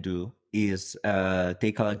didn't do is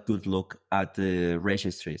take a good look at the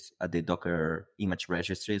registries, at the Docker image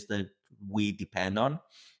registries that we depend on.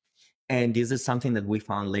 And this is something that we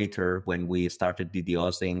found later when we started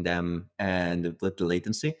DDoSing them and with the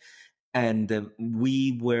latency. And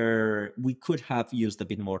we could have used a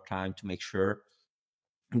bit more time to make sure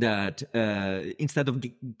that instead of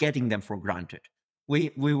getting them for granted,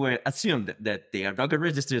 we were assumed that they are Docker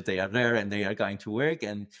registered, they are there, and they are going to work,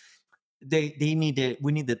 and we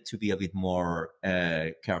needed to be a bit more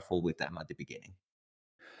careful with them at the beginning.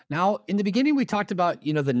 Now, in the beginning, we talked about,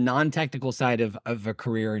 the non-technical side of a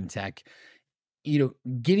career in tech.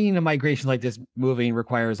 Getting a migration like this moving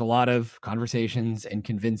requires a lot of conversations and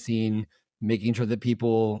convincing, making sure that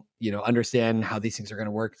people, understand how these things are going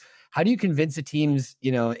to work. How do you convince the teams,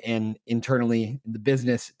 and internally in the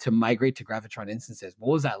business to migrate to Gravitron instances?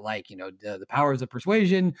 What was that like? The powers of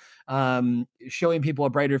persuasion, showing people a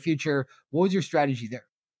brighter future. What was your strategy there?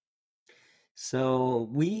 So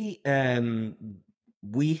we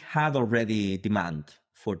had already demand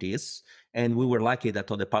for this, and we were lucky that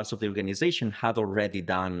other parts of the organization had already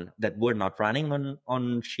done that were not running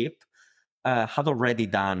on Ship, had already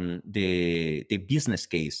done the business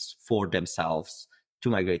case for themselves to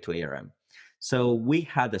migrate to ARM. So we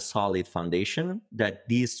had a solid foundation that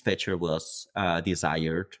this feature was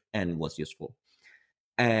desired and was useful.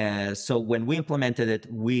 So when we implemented it,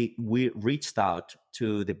 we reached out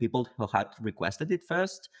to the people who had requested it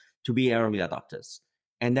first to be early adopters,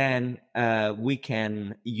 and then we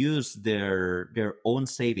can use their own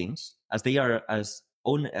savings as they are as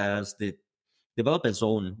the developers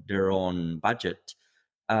own their own budget,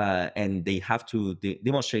 and they have to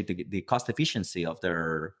demonstrate the cost efficiency of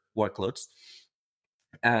their workloads.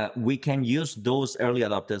 We can use those early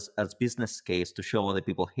adopters as business case to show other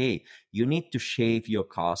people, hey, you need to shave your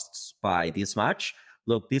costs by this much.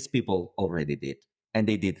 Look, these people already did, and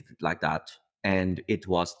they did it like that, and it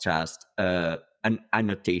was just an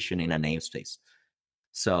annotation in a namespace.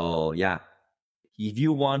 So yeah, if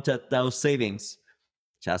you wanted those savings,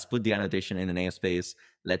 just put the annotation in the namespace.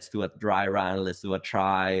 Let's do a dry run. Let's do a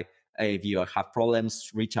try. If you have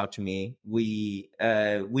problems, reach out to me. We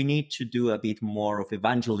need to do a bit more of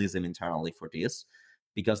evangelism internally for this,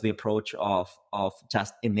 because the approach of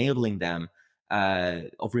just enabling them,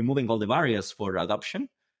 of removing all the barriers for adoption,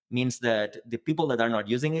 means that the people that are not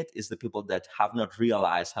using it is the people that have not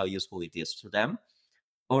realized how useful it is to them,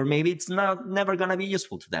 or maybe it's not never going to be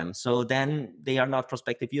useful to them. So then they are not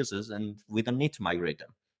prospective users, and we don't need to migrate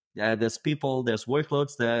them. There's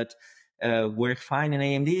workloads that work fine in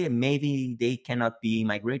AMD, and maybe they cannot be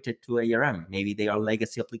migrated to ARM. Maybe they are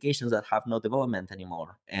legacy applications that have no development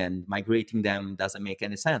anymore, and migrating them doesn't make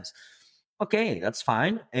any sense. Okay, that's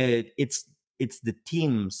fine. It's the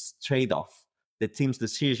team's trade-off, the team's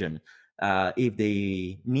decision. If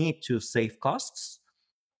they need to save costs,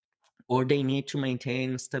 or they need to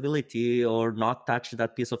maintain stability or not touch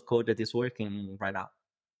that piece of code that is working right now.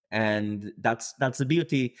 And that's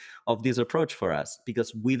the of this approach for us,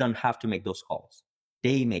 because we don't have to make those calls.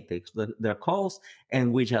 They make their calls,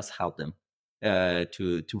 and we just help them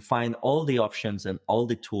to find all the options and all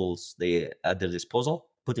the tools at their disposal,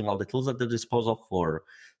 putting all the tools at their disposal for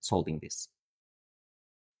solving this.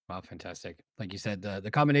 Wow, fantastic. Like you said,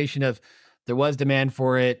 the combination of there was demand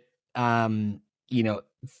for it, and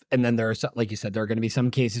then there are some, like you said, there are going to be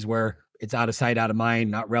some cases where it's out of sight, out of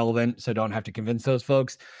mind, not relevant, so don't have to convince those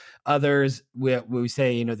folks. Others, we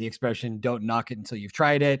say, the expression "don't knock it until you've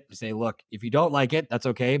tried it." We say, look, if you don't like it, that's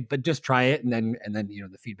okay, but just try it, and then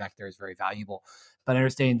the feedback there is very valuable. But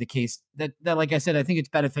understanding the case that like I said, I think it's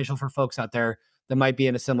beneficial for folks out there that might be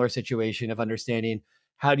in a similar situation of understanding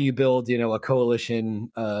how do you build, a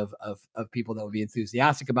coalition of people that will be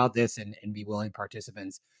enthusiastic about this and be willing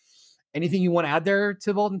participants. Anything you want to add there,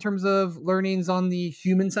 Thibault, in terms of learnings on the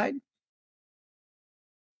human side?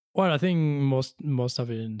 Well, I think most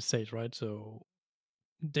of it said, right? So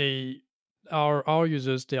they our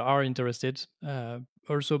users, they are interested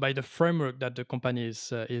also by the framework that the company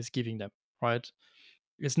is giving them, right?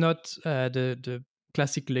 It's not the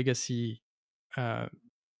classic legacy. Uh,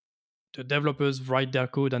 the developers write their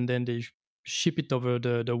code and then they ship it over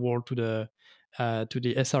the world to the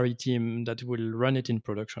SRE team that will run it in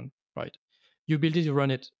production, right? You build it, you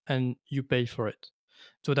run it, and you pay for it.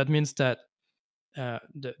 So that means that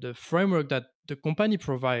the framework that the company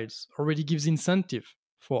provides already gives incentive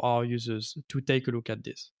for our users to take a look at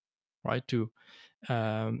this, right? To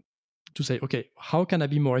say, okay, how can I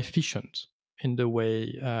be more efficient in the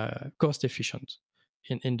way, cost efficient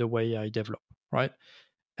in the way I develop, right?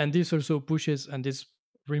 And this also pushes and this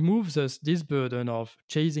removes us this burden of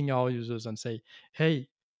chasing our users and say, hey,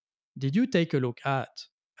 did you take a look at?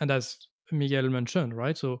 And as Miguel mentioned,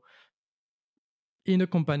 right? So in a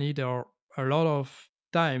company, there are a lot of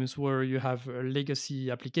times where you have a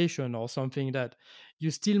legacy application or something that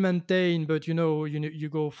you still maintain, but you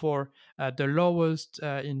go for the lowest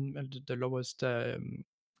uh,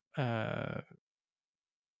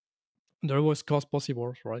 the lowest cost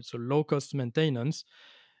possible, right? So low cost maintenance,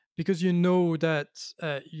 because you know that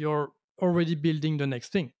you're already building the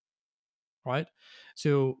next thing, right?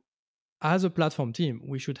 So as a platform team,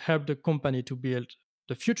 we should help the company to build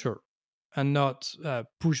the future and not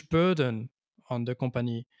push burden on the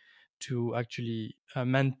company to actually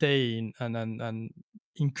maintain and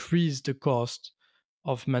increase the cost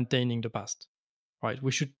of maintaining the past, right?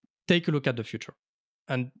 We should take a look at the future,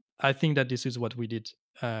 and I think that this is what we did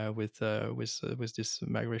with this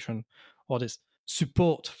migration, or this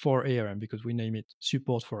support for ARM, because we name it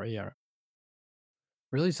support for ARM.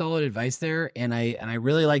 Really solid advice there, and I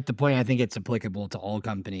really like the point. I think it's applicable to all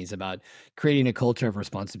companies about creating a culture of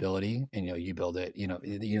responsibility, and you build it.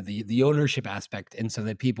 The ownership aspect, and so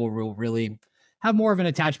that people will really have more of an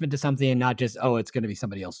attachment to something, and not just it's going to be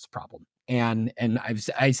somebody else's problem. And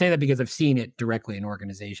I say that because I've seen it directly in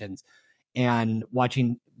organizations, and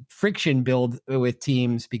watching friction build with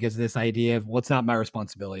teams because of this idea of it's not my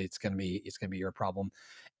responsibility. It's going to be your problem,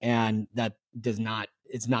 and that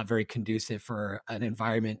it's not very conducive for an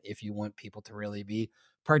environment if you want people to really be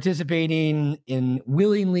participating in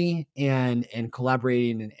willingly and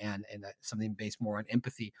collaborating and something based more on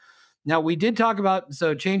empathy. Now, we did talk about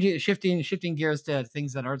shifting gears to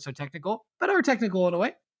things that aren't so technical, but are technical in a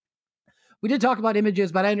way. We did talk about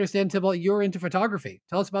images, but I understand, Thibault, you're into photography.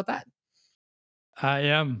 Tell us about that. I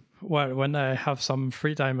am. Well, when I have some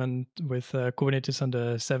free time and with Kubernetes and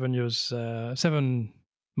a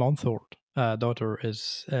 7-month old daughter,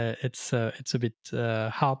 it's a bit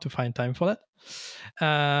hard to find time for that.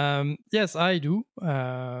 Yes, I do.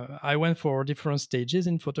 I went for different stages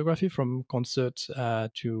in photography, from concert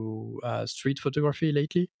to street photography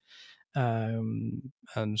lately, and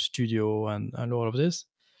studio and all of this.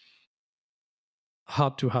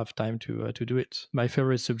 Hard to have time to do it. My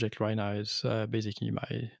favorite subject right now is basically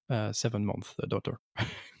my 7-month daughter.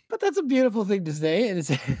 But that's a beautiful thing to say, and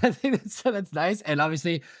I think that's nice. And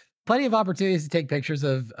obviously, plenty of opportunities to take pictures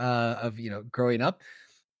of growing up.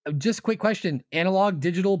 Just quick question: analog,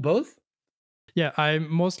 digital, both? Yeah, I'm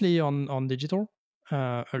mostly on digital,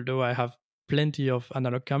 although I have plenty of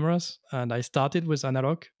analog cameras, and I started with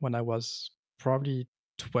analog when I was probably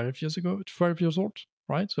 12 years old,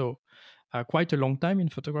 right? So quite a long time in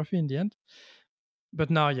photography in the end. But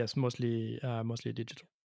now, yes, mostly digital.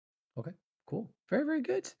 Okay, cool, very very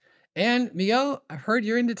good. And Miguel, I heard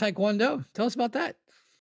you're into Taekwondo. Tell us about that.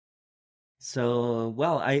 So,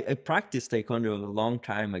 well, I practiced Taekwondo a long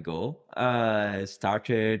time ago.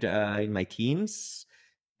 Started in my teens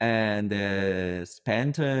and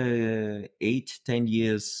spent 8, 10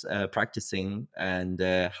 years practicing and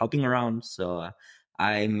helping around. So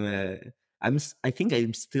I'm, uh, I think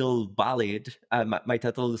I'm still valid. My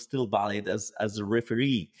title is still valid as a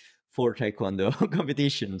referee for Taekwondo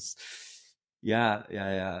competitions. Yeah.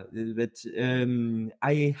 But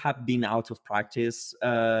I have been out of practice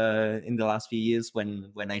in the last few years.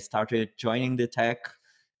 When I started joining the tech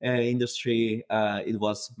industry, it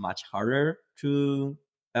was much harder to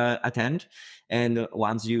attend, and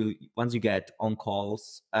once you get on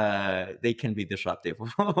calls, they can be disruptive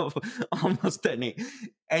of almost any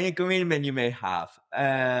commitment you may have.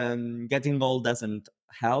 Getting old doesn't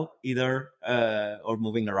help either, or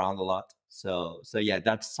moving around a lot. So yeah,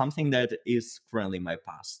 that's something that is currently my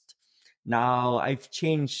past. Now I've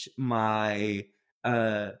changed my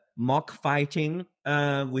mock fighting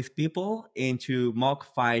with people into mock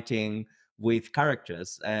fighting with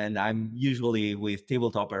characters, and I'm usually with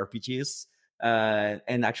tabletop RPGs.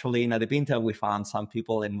 And actually, in Adepinta, we found some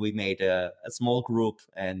people, and we made a small group,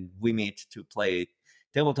 and we meet to play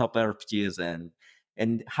tabletop RPGs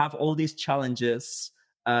and have all these challenges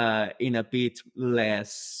in a bit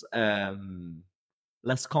less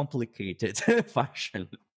complicated fashion.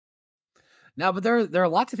 Now, but there are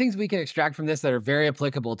lots of things we can extract from this that are very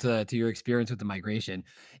applicable to your experience with the migration.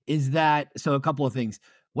 Is that so? A couple of things.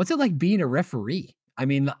 What's it like being a referee? I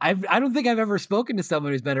mean, I don't think I've ever spoken to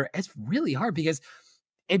someone who's better. It's really hard because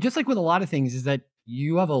it just like with a lot of things is that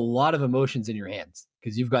you have a lot of emotions in your hands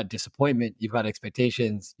because you've got disappointment, you've got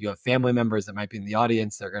expectations, you have family members that might be in the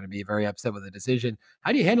audience. They're going to be very upset with the decision.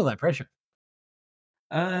 How do you handle that pressure?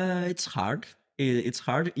 It's hard. It's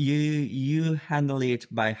hard. You handle it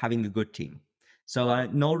by having a good team. So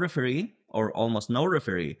no referee or almost no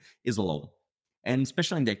referee is alone, and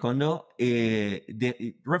especially in Taekwondo,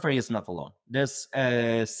 the referee is not alone. There's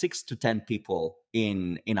 6 to 10 people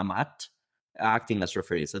in a mat acting as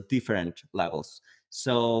referees at different levels.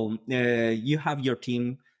 So you have your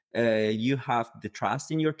team, you have the trust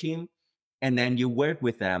in your team, and then you work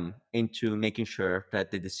with them into making sure that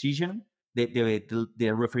the decision,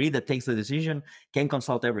 the referee that takes the decision can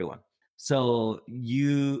consult everyone. So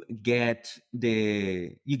you get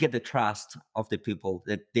the trust of the people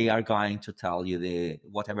that they are going to tell you the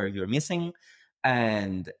whatever you're missing,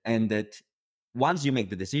 and that once you make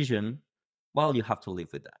the decision, well, you have to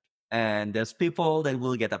live with that. And there's people that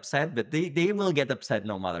will get upset, but they will get upset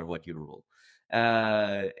no matter what you rule.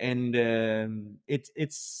 And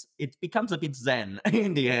it becomes a bit zen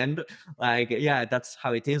in the end. Like, yeah, that's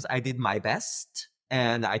how it is. I did my best,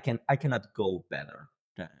 and I cannot go better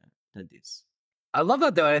than this. I love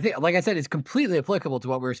that though. And I think, like I said, it's completely applicable to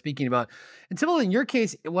what we were speaking about. And Thibault, in your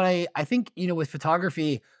case, what I think, with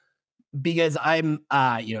photography, because I'm,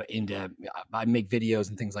 into, I make videos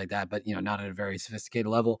and things like that, but, not at a very sophisticated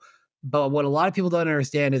level. But what a lot of people don't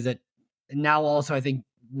understand is that now also, I think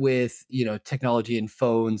with, technology and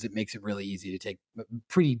phones, it makes it really easy to take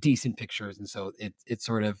pretty decent pictures. And so it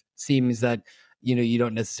sort of seems that, you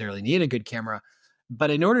don't necessarily need a good camera. But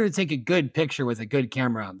in order to take a good picture with a good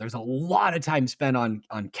camera, there's a lot of time spent on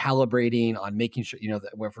calibrating, on making sure,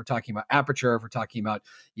 that if we're talking about aperture, if we're talking about,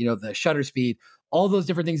 the shutter speed, all those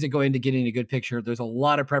different things that go into getting a good picture. There's a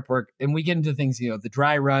lot of prep work, and we get into things, the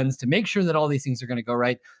dry runs to make sure that all these things are going to go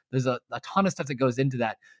right. There's a ton of stuff that goes into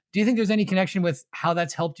that. Do you think there's any connection with how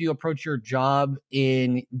that's helped you approach your job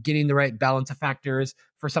in getting the right balance of factors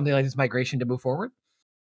for something like this migration to move forward?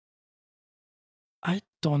 I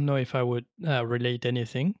don't know if I would relate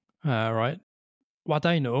anything, right? What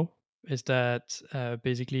I know is that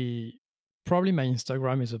basically, probably my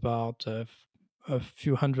Instagram is about a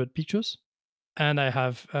few hundred pictures, and I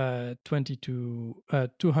have 20 to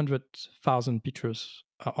 200,000 pictures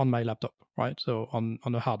on my laptop, right? So on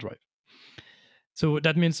a hard drive. So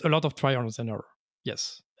that means a lot of trials and error.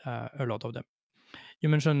 Yes, a lot of them. You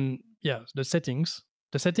mentioned, yeah, the settings.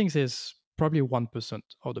 The settings is probably 1%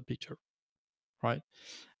 of the picture, right?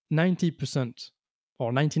 90%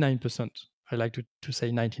 or 99%. I like to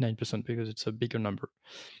say 99% because it's a bigger number.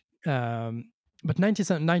 But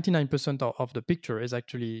 99% of the picture is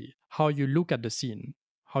actually how you look at the scene,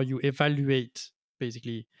 how you evaluate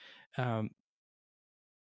basically um,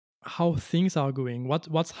 how things are going,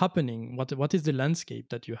 what's happening, what is the landscape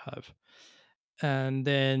that you have. And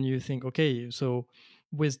then you think, okay, so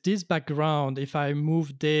with this background, if I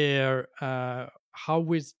move there, how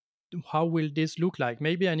will this look like?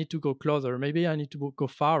 Maybe I need to go closer, maybe I need to go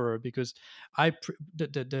farther, because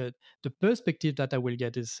the perspective that I will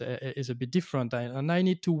get is a bit different, and I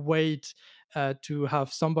need to wait to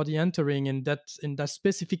have somebody entering in that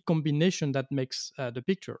specific combination that makes the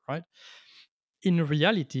picture, right? In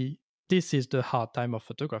reality, this is the hard time of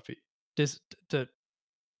photography. This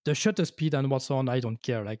the shutter speed and what's on, I don't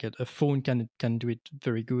care. Like a phone can do it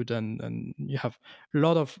very good, and you have a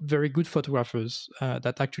lot of very good photographers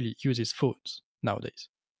that actually uses phones nowadays,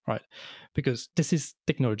 right? Because this is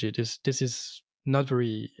technology. This is not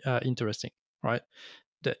very interesting, right?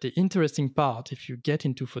 The interesting part, if you get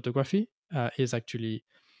into photography, is actually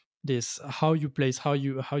this: how you place, how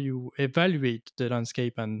you evaluate the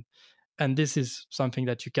landscape, and this is something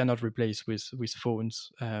that you cannot replace with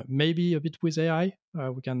phones. Maybe a bit with AI.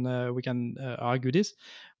 We can argue this,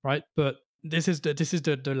 right? But this is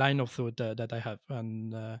the line of thought that I have,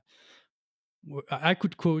 and I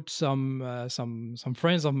could quote some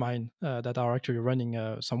friends of mine that are actually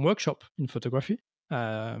running some workshop in photography,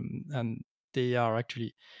 and they are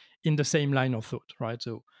actually in the same line of thought, right?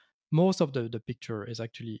 So most of the picture is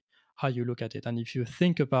actually how you look at it, and if you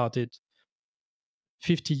think about it,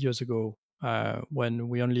 50 years ago, when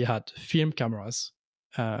we only had film cameras,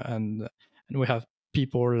 and we have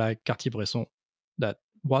people like Cartier-Bresson that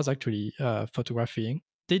was actually photographing.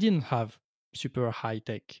 They didn't have super high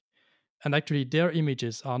tech, and actually their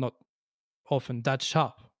images are not often that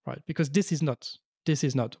sharp, right? Because this is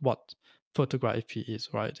not what photography is,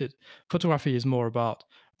 right? Photography is more about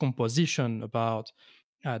composition, about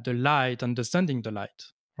the light, understanding the light,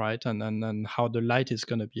 right? And how the light is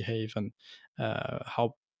going to behave, and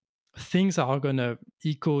how things are going to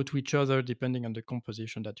echo to each other depending on the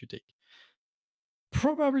composition that you take.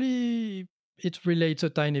 Probably it relates a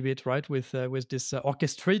tiny bit, right, with this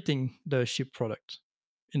orchestrating the ship product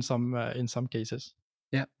in some cases.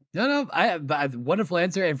 Yeah. No. But wonderful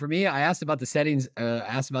answer. And for me, I asked about the settings. I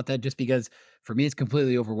asked about that just because for me, it's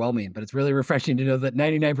completely overwhelming. But it's really refreshing to know that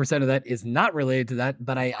 99% of that is not related to that.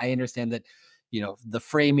 But I understand that, the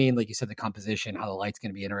framing, like you said, the composition, how the light's going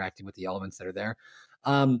to be interacting with the elements that are there.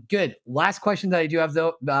 Good. Last question that I do have,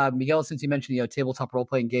 though, Miguel, since you mentioned, tabletop role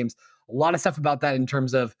playing games, a lot of stuff about that in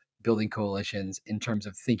terms of building coalitions, in terms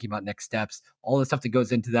of thinking about next steps, all the stuff that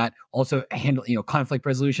goes into that. Also, handle conflict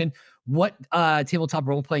resolution. What tabletop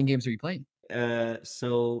role playing games are you playing?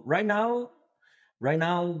 So right now, we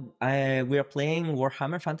are playing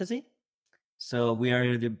Warhammer Fantasy. So we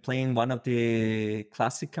are playing one of the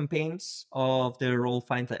classic campaigns of the role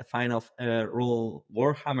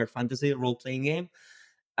Warhammer Fantasy role playing game.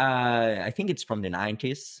 I think it's from the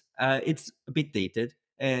 90s. It's a bit dated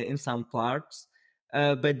in some parts,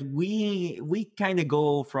 but we kind of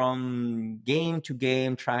go from game to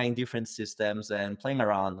game, trying different systems and playing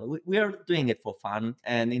around. We are doing it for fun,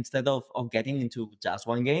 and instead of getting into just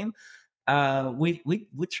one game, we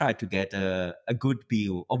try to get a good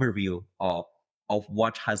overview of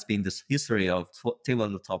what has been this history of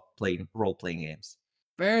tabletop role playing games.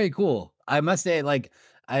 Very cool. I must say, like,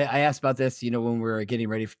 I asked about this, when we were getting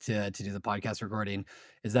ready to do the podcast recording,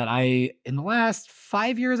 is that in the last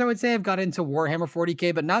 5 years, I would say I've got into Warhammer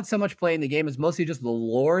 40K, but not so much playing the game. It's mostly just the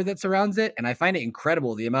lore that surrounds it. And I find it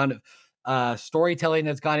incredible, the amount of storytelling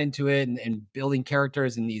that's gone into it, and building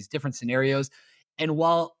characters in these different scenarios. And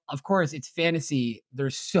while, of course, it's fantasy,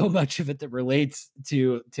 there's so much of it that relates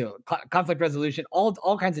to conflict resolution,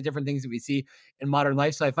 all kinds of different things that we see in modern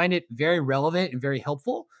life. So I find it very relevant and very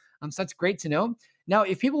helpful. So that's great to know. Now,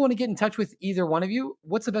 if people want to get in touch with either one of you,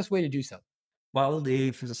 what's the best way to do so? Well,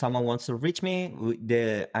 if someone wants to reach me,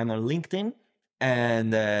 I'm on LinkedIn,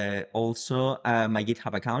 and also my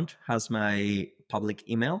GitHub account has my public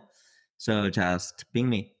email. So just ping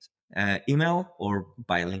me, email or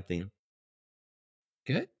by LinkedIn.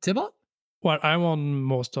 Good. Thibault? Well, I'm on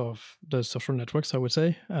most of the social networks, I would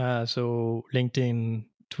say. So LinkedIn,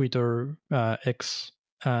 Twitter, X,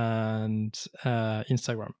 and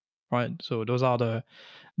Instagram. Right. So those are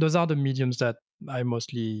the mediums that I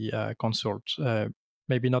mostly consult.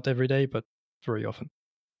 Maybe not every day, but very often.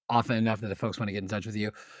 Often enough that the folks want to get in touch with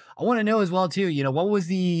you. I want to know as well too. What was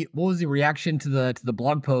the reaction to the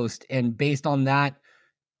blog post, and based on that,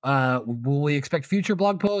 will we expect future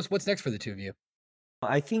blog posts? What's next for the two of you?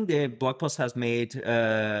 I think the blog post has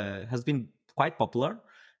been quite popular.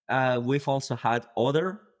 We've also had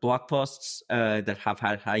other blog posts that have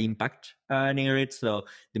had high impact near it, so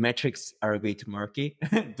the metrics are a bit murky.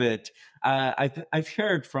 But I've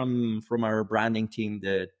heard from our branding team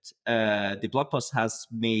that the blog post has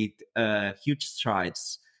made huge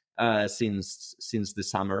strides since the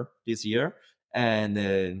summer this year,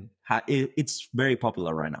 and it's very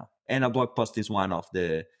popular right now. And a blog post is one of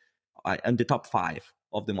the and the top 5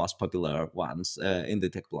 of the most popular ones in the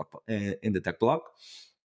tech blog.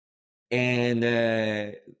 And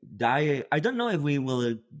I don't know if we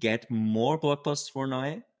will get more blog posts for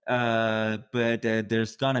Noe, but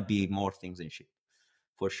there's gonna be more things in ship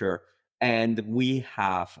for sure. And we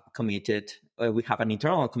have committed, we have an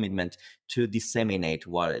internal commitment to disseminate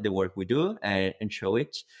the work we do and show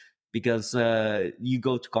it, because you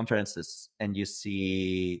go to conferences and you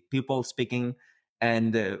see people speaking,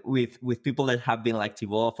 and with people that have been like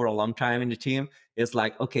Thibault for a long time in the team, it's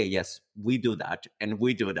like, okay, yes, we do that and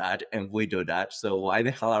we do that and we do that. So why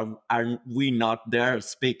the hell are we not there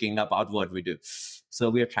speaking about what we do?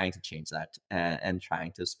 So we are trying to change that and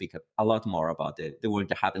trying to speak a lot more about the work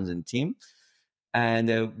that happens in the team.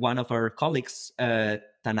 And one of our colleagues,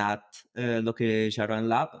 Tanat Loke Jaron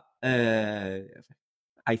Lab,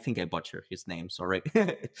 I think I butchered his name. Sorry,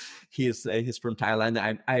 he's from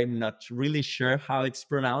Thailand. I'm not really sure how it's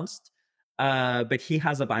pronounced, but he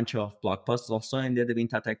has a bunch of blog posts also in the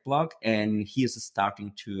Vinta Tech blog, and he's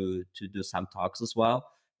starting to do some talks as well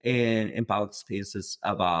in public spaces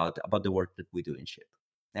about the work that we do in Ship.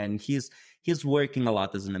 And he's working a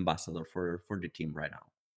lot as an ambassador for the team right now.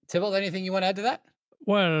 Thibault, anything you want to add to that?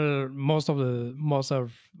 Well, most of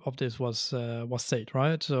this was said,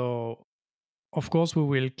 right? So of course, we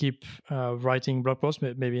will keep writing blog posts.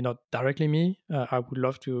 Maybe not directly me. I would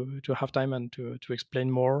love to have time and to explain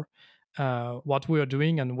more what we are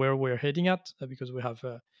doing and where we're heading at, because we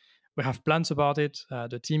have plans about it.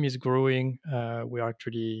 The team is growing. We are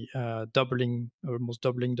actually almost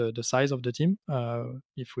doubling the size of the team.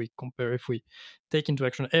 If we take into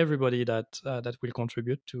action everybody that will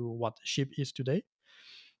contribute to what Ship is today.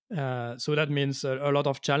 So that means a lot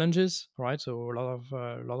of challenges, right? So a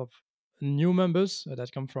lot of new members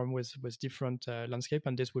that come from with different landscape,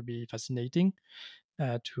 and this would be fascinating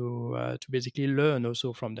to basically learn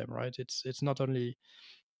also from them, right? It's not only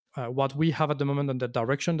what we have at the moment and the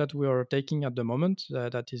direction that we are taking at the moment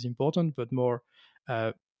that is important, but more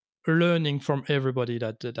learning from everybody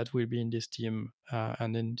that will be in this team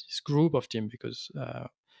and in this group of team, because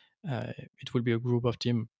it will be a group of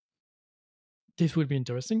team. This will be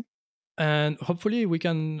interesting, and hopefully we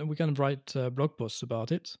can write blog posts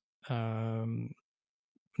about it.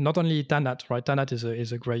 not only Tanat, right? Tanat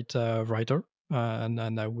is a great writer,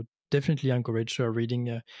 and I would definitely encourage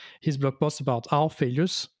reading his blog posts about our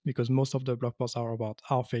failures, because most of the blog posts are about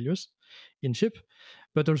our failures in Ship.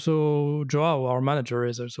 But also Joao, our manager,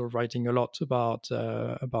 is also writing a lot about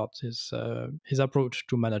his approach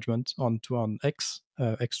to management on X,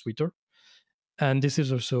 X Twitter, and this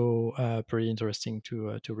is also pretty interesting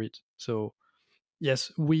to read. So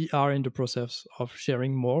yes, we are in the process of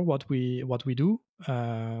sharing more what we do,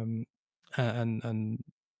 and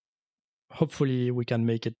hopefully we can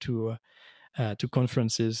make it to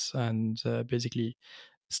conferences and basically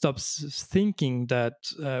stop thinking that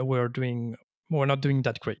we're not doing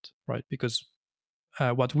that great, right? Because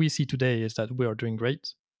what we see today is that we are doing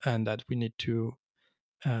great, and that we need to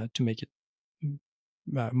make it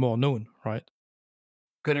more known, right?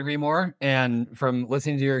 Couldn't agree more. And from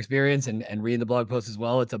listening to your experience and reading the blog post as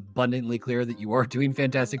well, it's abundantly clear that you are doing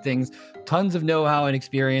fantastic things. Tons of know-how and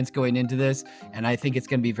experience going into this, and I think it's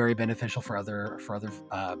going to be very beneficial for other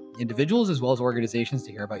individuals as well as organizations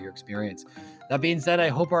to hear about your experience. That being said, I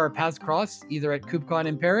hope our paths cross either at KubeCon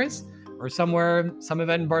in Paris or some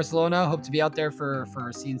event in Barcelona. Hope to be out there for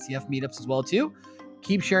CNCF meetups as well too.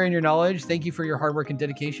 Keep sharing your knowledge. Thank you for your hard work and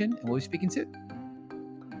dedication, and we'll be speaking soon.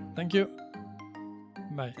 Thank you.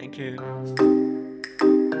 Bye. Thank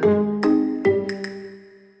you.